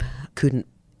job, couldn't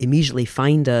immediately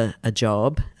find a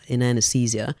job in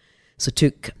anesthesia. So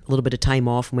took a little bit of time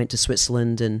off and went to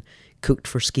Switzerland and cooked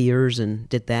for skiers and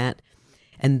did that.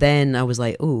 And then I was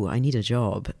like, oh, I need a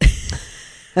job.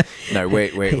 No,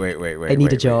 wait. I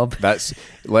need a job. Let's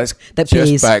that just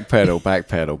pays.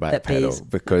 backpedal.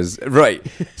 Because, right.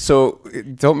 So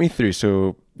talk me through.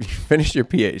 So you finished your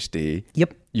PhD.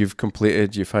 Yep. You've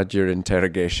had your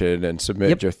interrogation and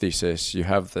submitted your thesis. You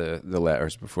have the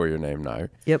letters before your name now.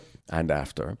 Yep. And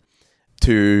after.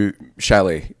 To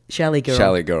Shally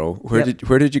Girl.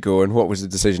 Where did you go and what was the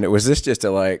decision? Was this just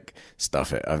to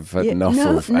stuff it? I've had enough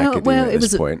of academia at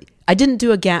this point. I didn't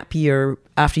do a gap year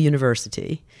after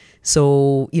university.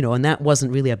 So, and that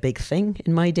wasn't really a big thing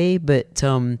in my day, but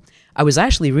I was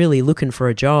actually really looking for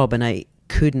a job and I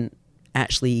couldn't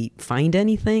actually find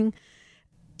anything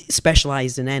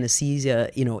specialized in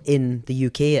anesthesia, in the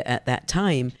UK at that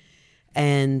time.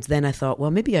 And then I thought,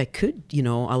 well, maybe I could,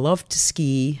 I love to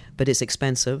ski, but it's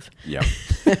expensive. Yeah.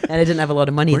 And I didn't have a lot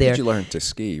of money there. Where did you learn to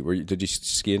ski? Did you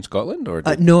ski in Scotland? Or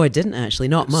no, I didn't actually,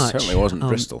 not much. Certainly wasn't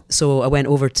Bristol. So I went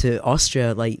over to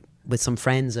Austria, with some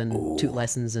friends and took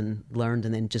lessons and learned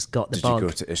and then just got the bug. Did you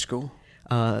go to Ischgl?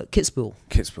 Kitzbühel.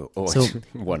 Oh, so,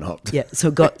 one up. Yeah,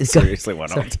 so seriously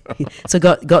one up. So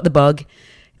got the bug.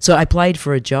 So I applied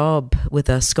for a job with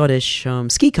a Scottish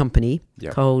ski company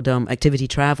called Activity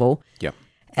Travel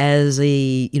as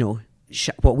a,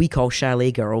 what we call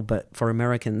chalet girl, but for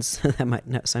Americans, that might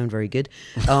not sound very good.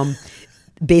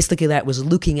 Basically, that was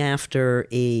looking after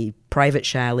a private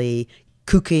chalet,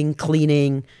 cooking,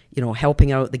 cleaning,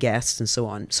 helping out the guests and so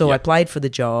on. So I applied for the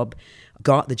job,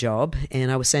 got the job,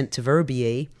 and I was sent to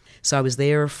Verbier. So I was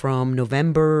there from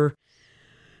November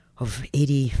of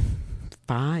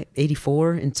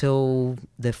 84 until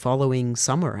the following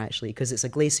summer, actually, because it's a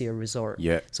glacier resort.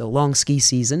 Yeah. So long ski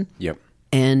season. Yep.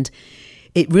 And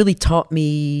it really taught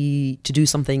me to do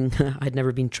something I'd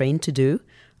never been trained to do,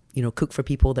 cook for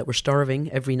people that were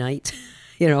starving every night,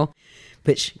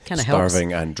 which kind of helps.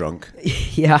 Starving and drunk.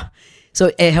 Yeah.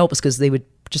 So it helps because they would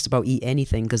just about eat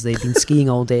anything because they'd been skiing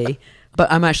all day. But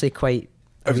I'm actually quite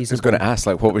I was going to ask,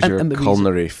 like, what was your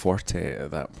culinary forte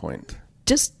at that point?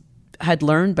 Just had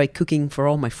learned by cooking for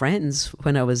all my friends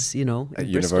when I was, at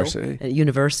university. At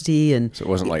university, and so it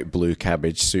wasn't like blue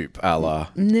cabbage soup a la.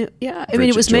 No, yeah, I mean,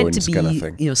 it was meant to be,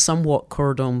 kind of somewhat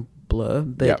cordon bleu,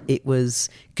 but it was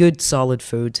good, solid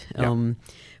food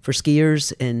for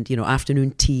skiers, and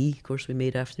afternoon tea. Of course, we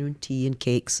made afternoon tea and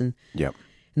cakes, and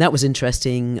that was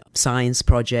interesting. Science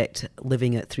project,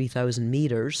 living at 3,000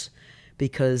 meters.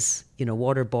 Because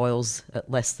water boils at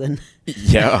less than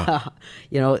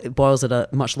it boils at a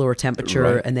much lower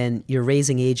temperature, and then your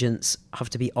raising agents have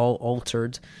to be all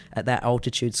altered at that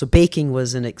altitude. So baking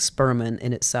was an experiment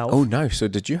in itself. Oh no! So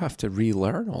did you have to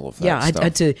relearn all of that? Yeah, stuff? I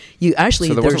had to.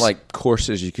 So there wasn't like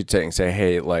courses you could take and say,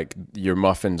 hey, like your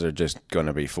muffins are just going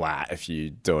to be flat if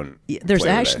you don't. There's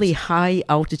actually high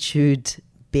altitude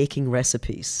baking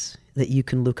recipes that you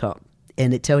can look up.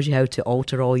 And it tells you how to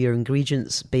alter all your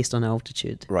ingredients based on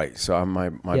altitude. Right. So my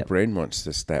brain wants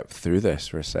to step through this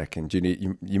for a second. Do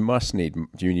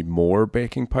you need more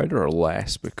baking powder or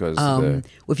less? Because well,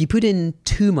 if you put in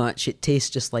too much, it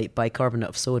tastes just like bicarbonate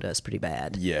of soda. It's pretty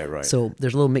bad. Yeah. Right. So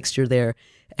there's a little mixture there.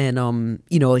 And,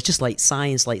 it's just like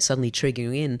science, like suddenly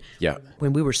triggering in. Yeah.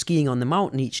 When we were skiing on the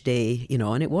mountain each day,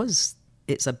 and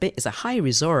it's a high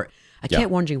resort. I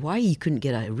kept wondering why you couldn't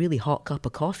get a really hot cup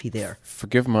of coffee there.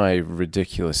 Forgive my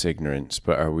ridiculous ignorance,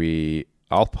 but are we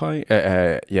Alpine?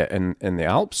 In the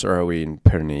Alps, or are we in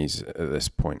Pyrenees at this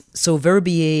point? So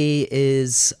Verbier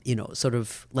is, sort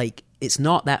of like, it's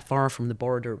not that far from the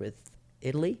border with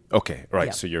Italy. Okay, right.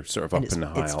 Yeah. So you're sort of up in the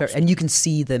high Alps. And you can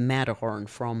see the Matterhorn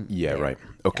from there. Right.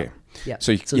 Okay. Yeah.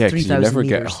 So you never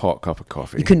get a hot cup of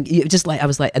coffee. You couldn't, I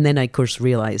was like, and then I of course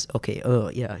realized, okay,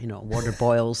 water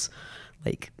boils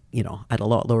like, at a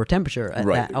lot lower temperature at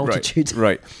that altitude.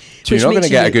 Right. So you're not going to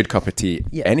get a good cup of tea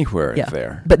anywhere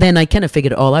there. But then I kind of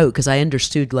figured it all out because I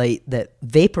understood like that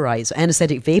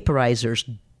anesthetic vaporizers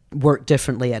work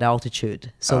differently at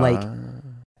altitude. So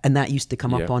and that used to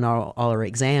come up on all our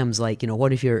exams. Like,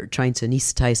 what if you're trying to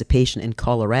anesthetize a patient in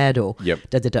Colorado? Yep.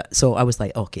 So I was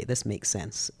like, okay, this makes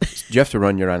sense. Do you have to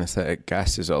run your anesthetic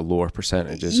gases at lower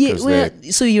percentages?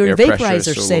 So your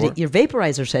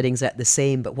vaporizer settings at the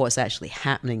same, but what's actually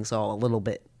happening is all a little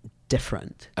bit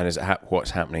different. And is it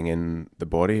what's happening in the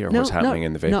body, or what's happening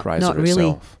in the vaporizer not really,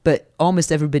 itself? But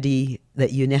almost everybody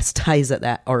that you anesthetize at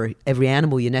that, or every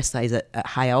animal you anesthetize at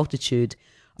high altitude,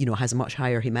 has a much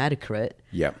higher hematocrit.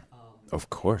 Yeah,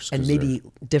 of course. And maybe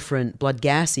different blood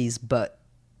gases, but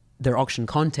their oxygen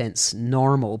content's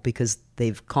normal because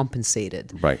they've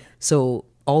compensated. Right. So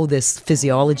all this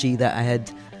physiology that I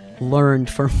had learned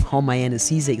from all my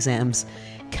anesthesia exams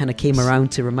kind of came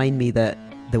around to remind me that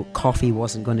the coffee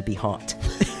wasn't going to be hot.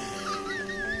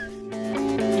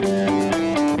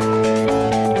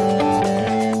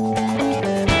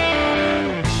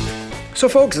 So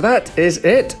folks, that is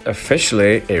it.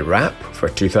 Officially a wrap for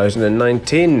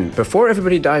 2019. Before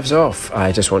everybody dives off,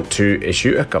 I just want to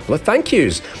issue a couple of thank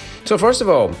yous. So first of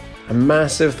all, a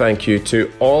massive thank you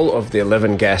to all of the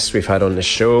 11 guests we've had on the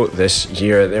show this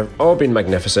year. They've all been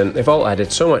magnificent. They've all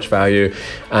added so much value.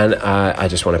 And I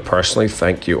just want to personally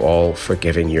thank you all for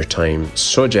giving your time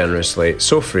so generously,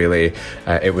 so freely.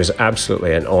 It was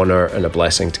absolutely an honor and a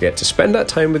blessing to get to spend that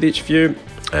time with each of you.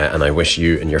 And I wish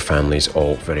you and your families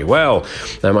all very well.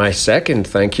 Now, my second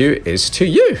thank you is to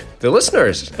you, the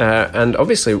listeners. And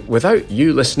obviously, without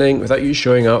you listening, without you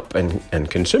showing up and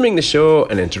consuming the show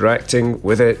and interacting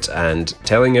with it and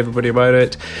telling everybody about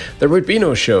it, there would be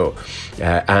no show.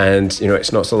 And,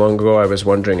 it's not so long ago I was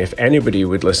wondering if anybody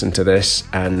would listen to this.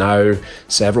 And now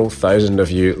several thousand of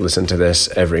you listen to this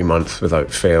every month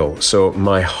without fail. So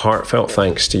my heartfelt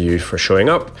thanks to you for showing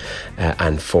up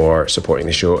and for supporting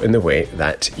the show in the way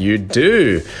that you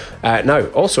do. Now,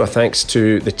 also a thanks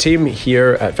to the team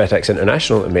here at VetX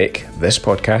International that make this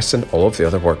podcast and all of the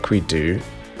other work we do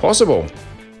possible.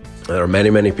 There are many,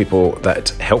 many people that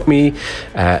help me,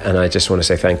 and I just want to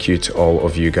say thank you to all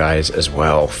of you guys as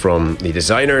well, from the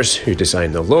designers who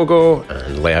design the logo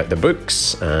and lay out the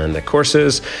books and the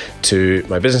courses, to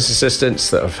my business assistants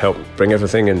that have helped bring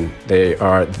everything, and they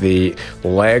are the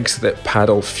legs that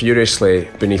paddle furiously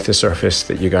beneath the surface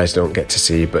that you guys don't get to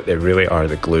see, but they really are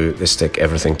the glue that stick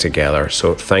everything together.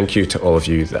 So thank you to all of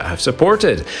you that have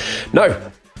supported. Now,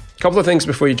 a couple of things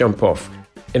before you jump off.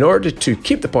 In order to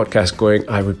keep the podcast going,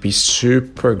 I would be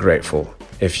super grateful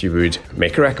if you would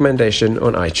make a recommendation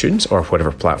on iTunes or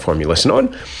whatever platform you listen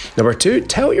on. Number 2,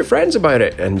 tell your friends about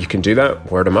it, and you can do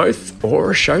that word of mouth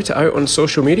or shout it out on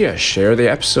social media. Share the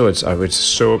episodes. I would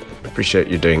so appreciate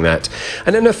you doing that.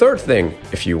 And then the third thing,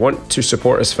 if you want to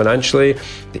support us financially,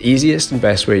 the easiest and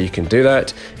best way you can do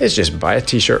that is just buy a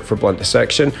t-shirt for Blunt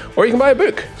Dissection, or you can buy a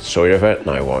book, So You're a Vet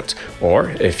Now What? Or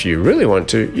if you really want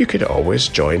to, you could always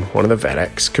join one of the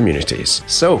VetX communities.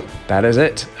 So that is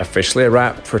it, officially a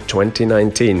wrap for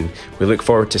 2019. We look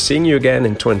forward to seeing you again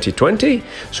in 2020.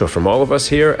 So from all of us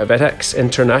here at VetX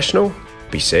International,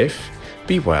 be safe,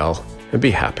 be well, and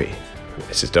be happy.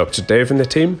 This is Dr. Dave and the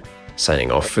team,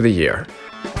 signing off for the year.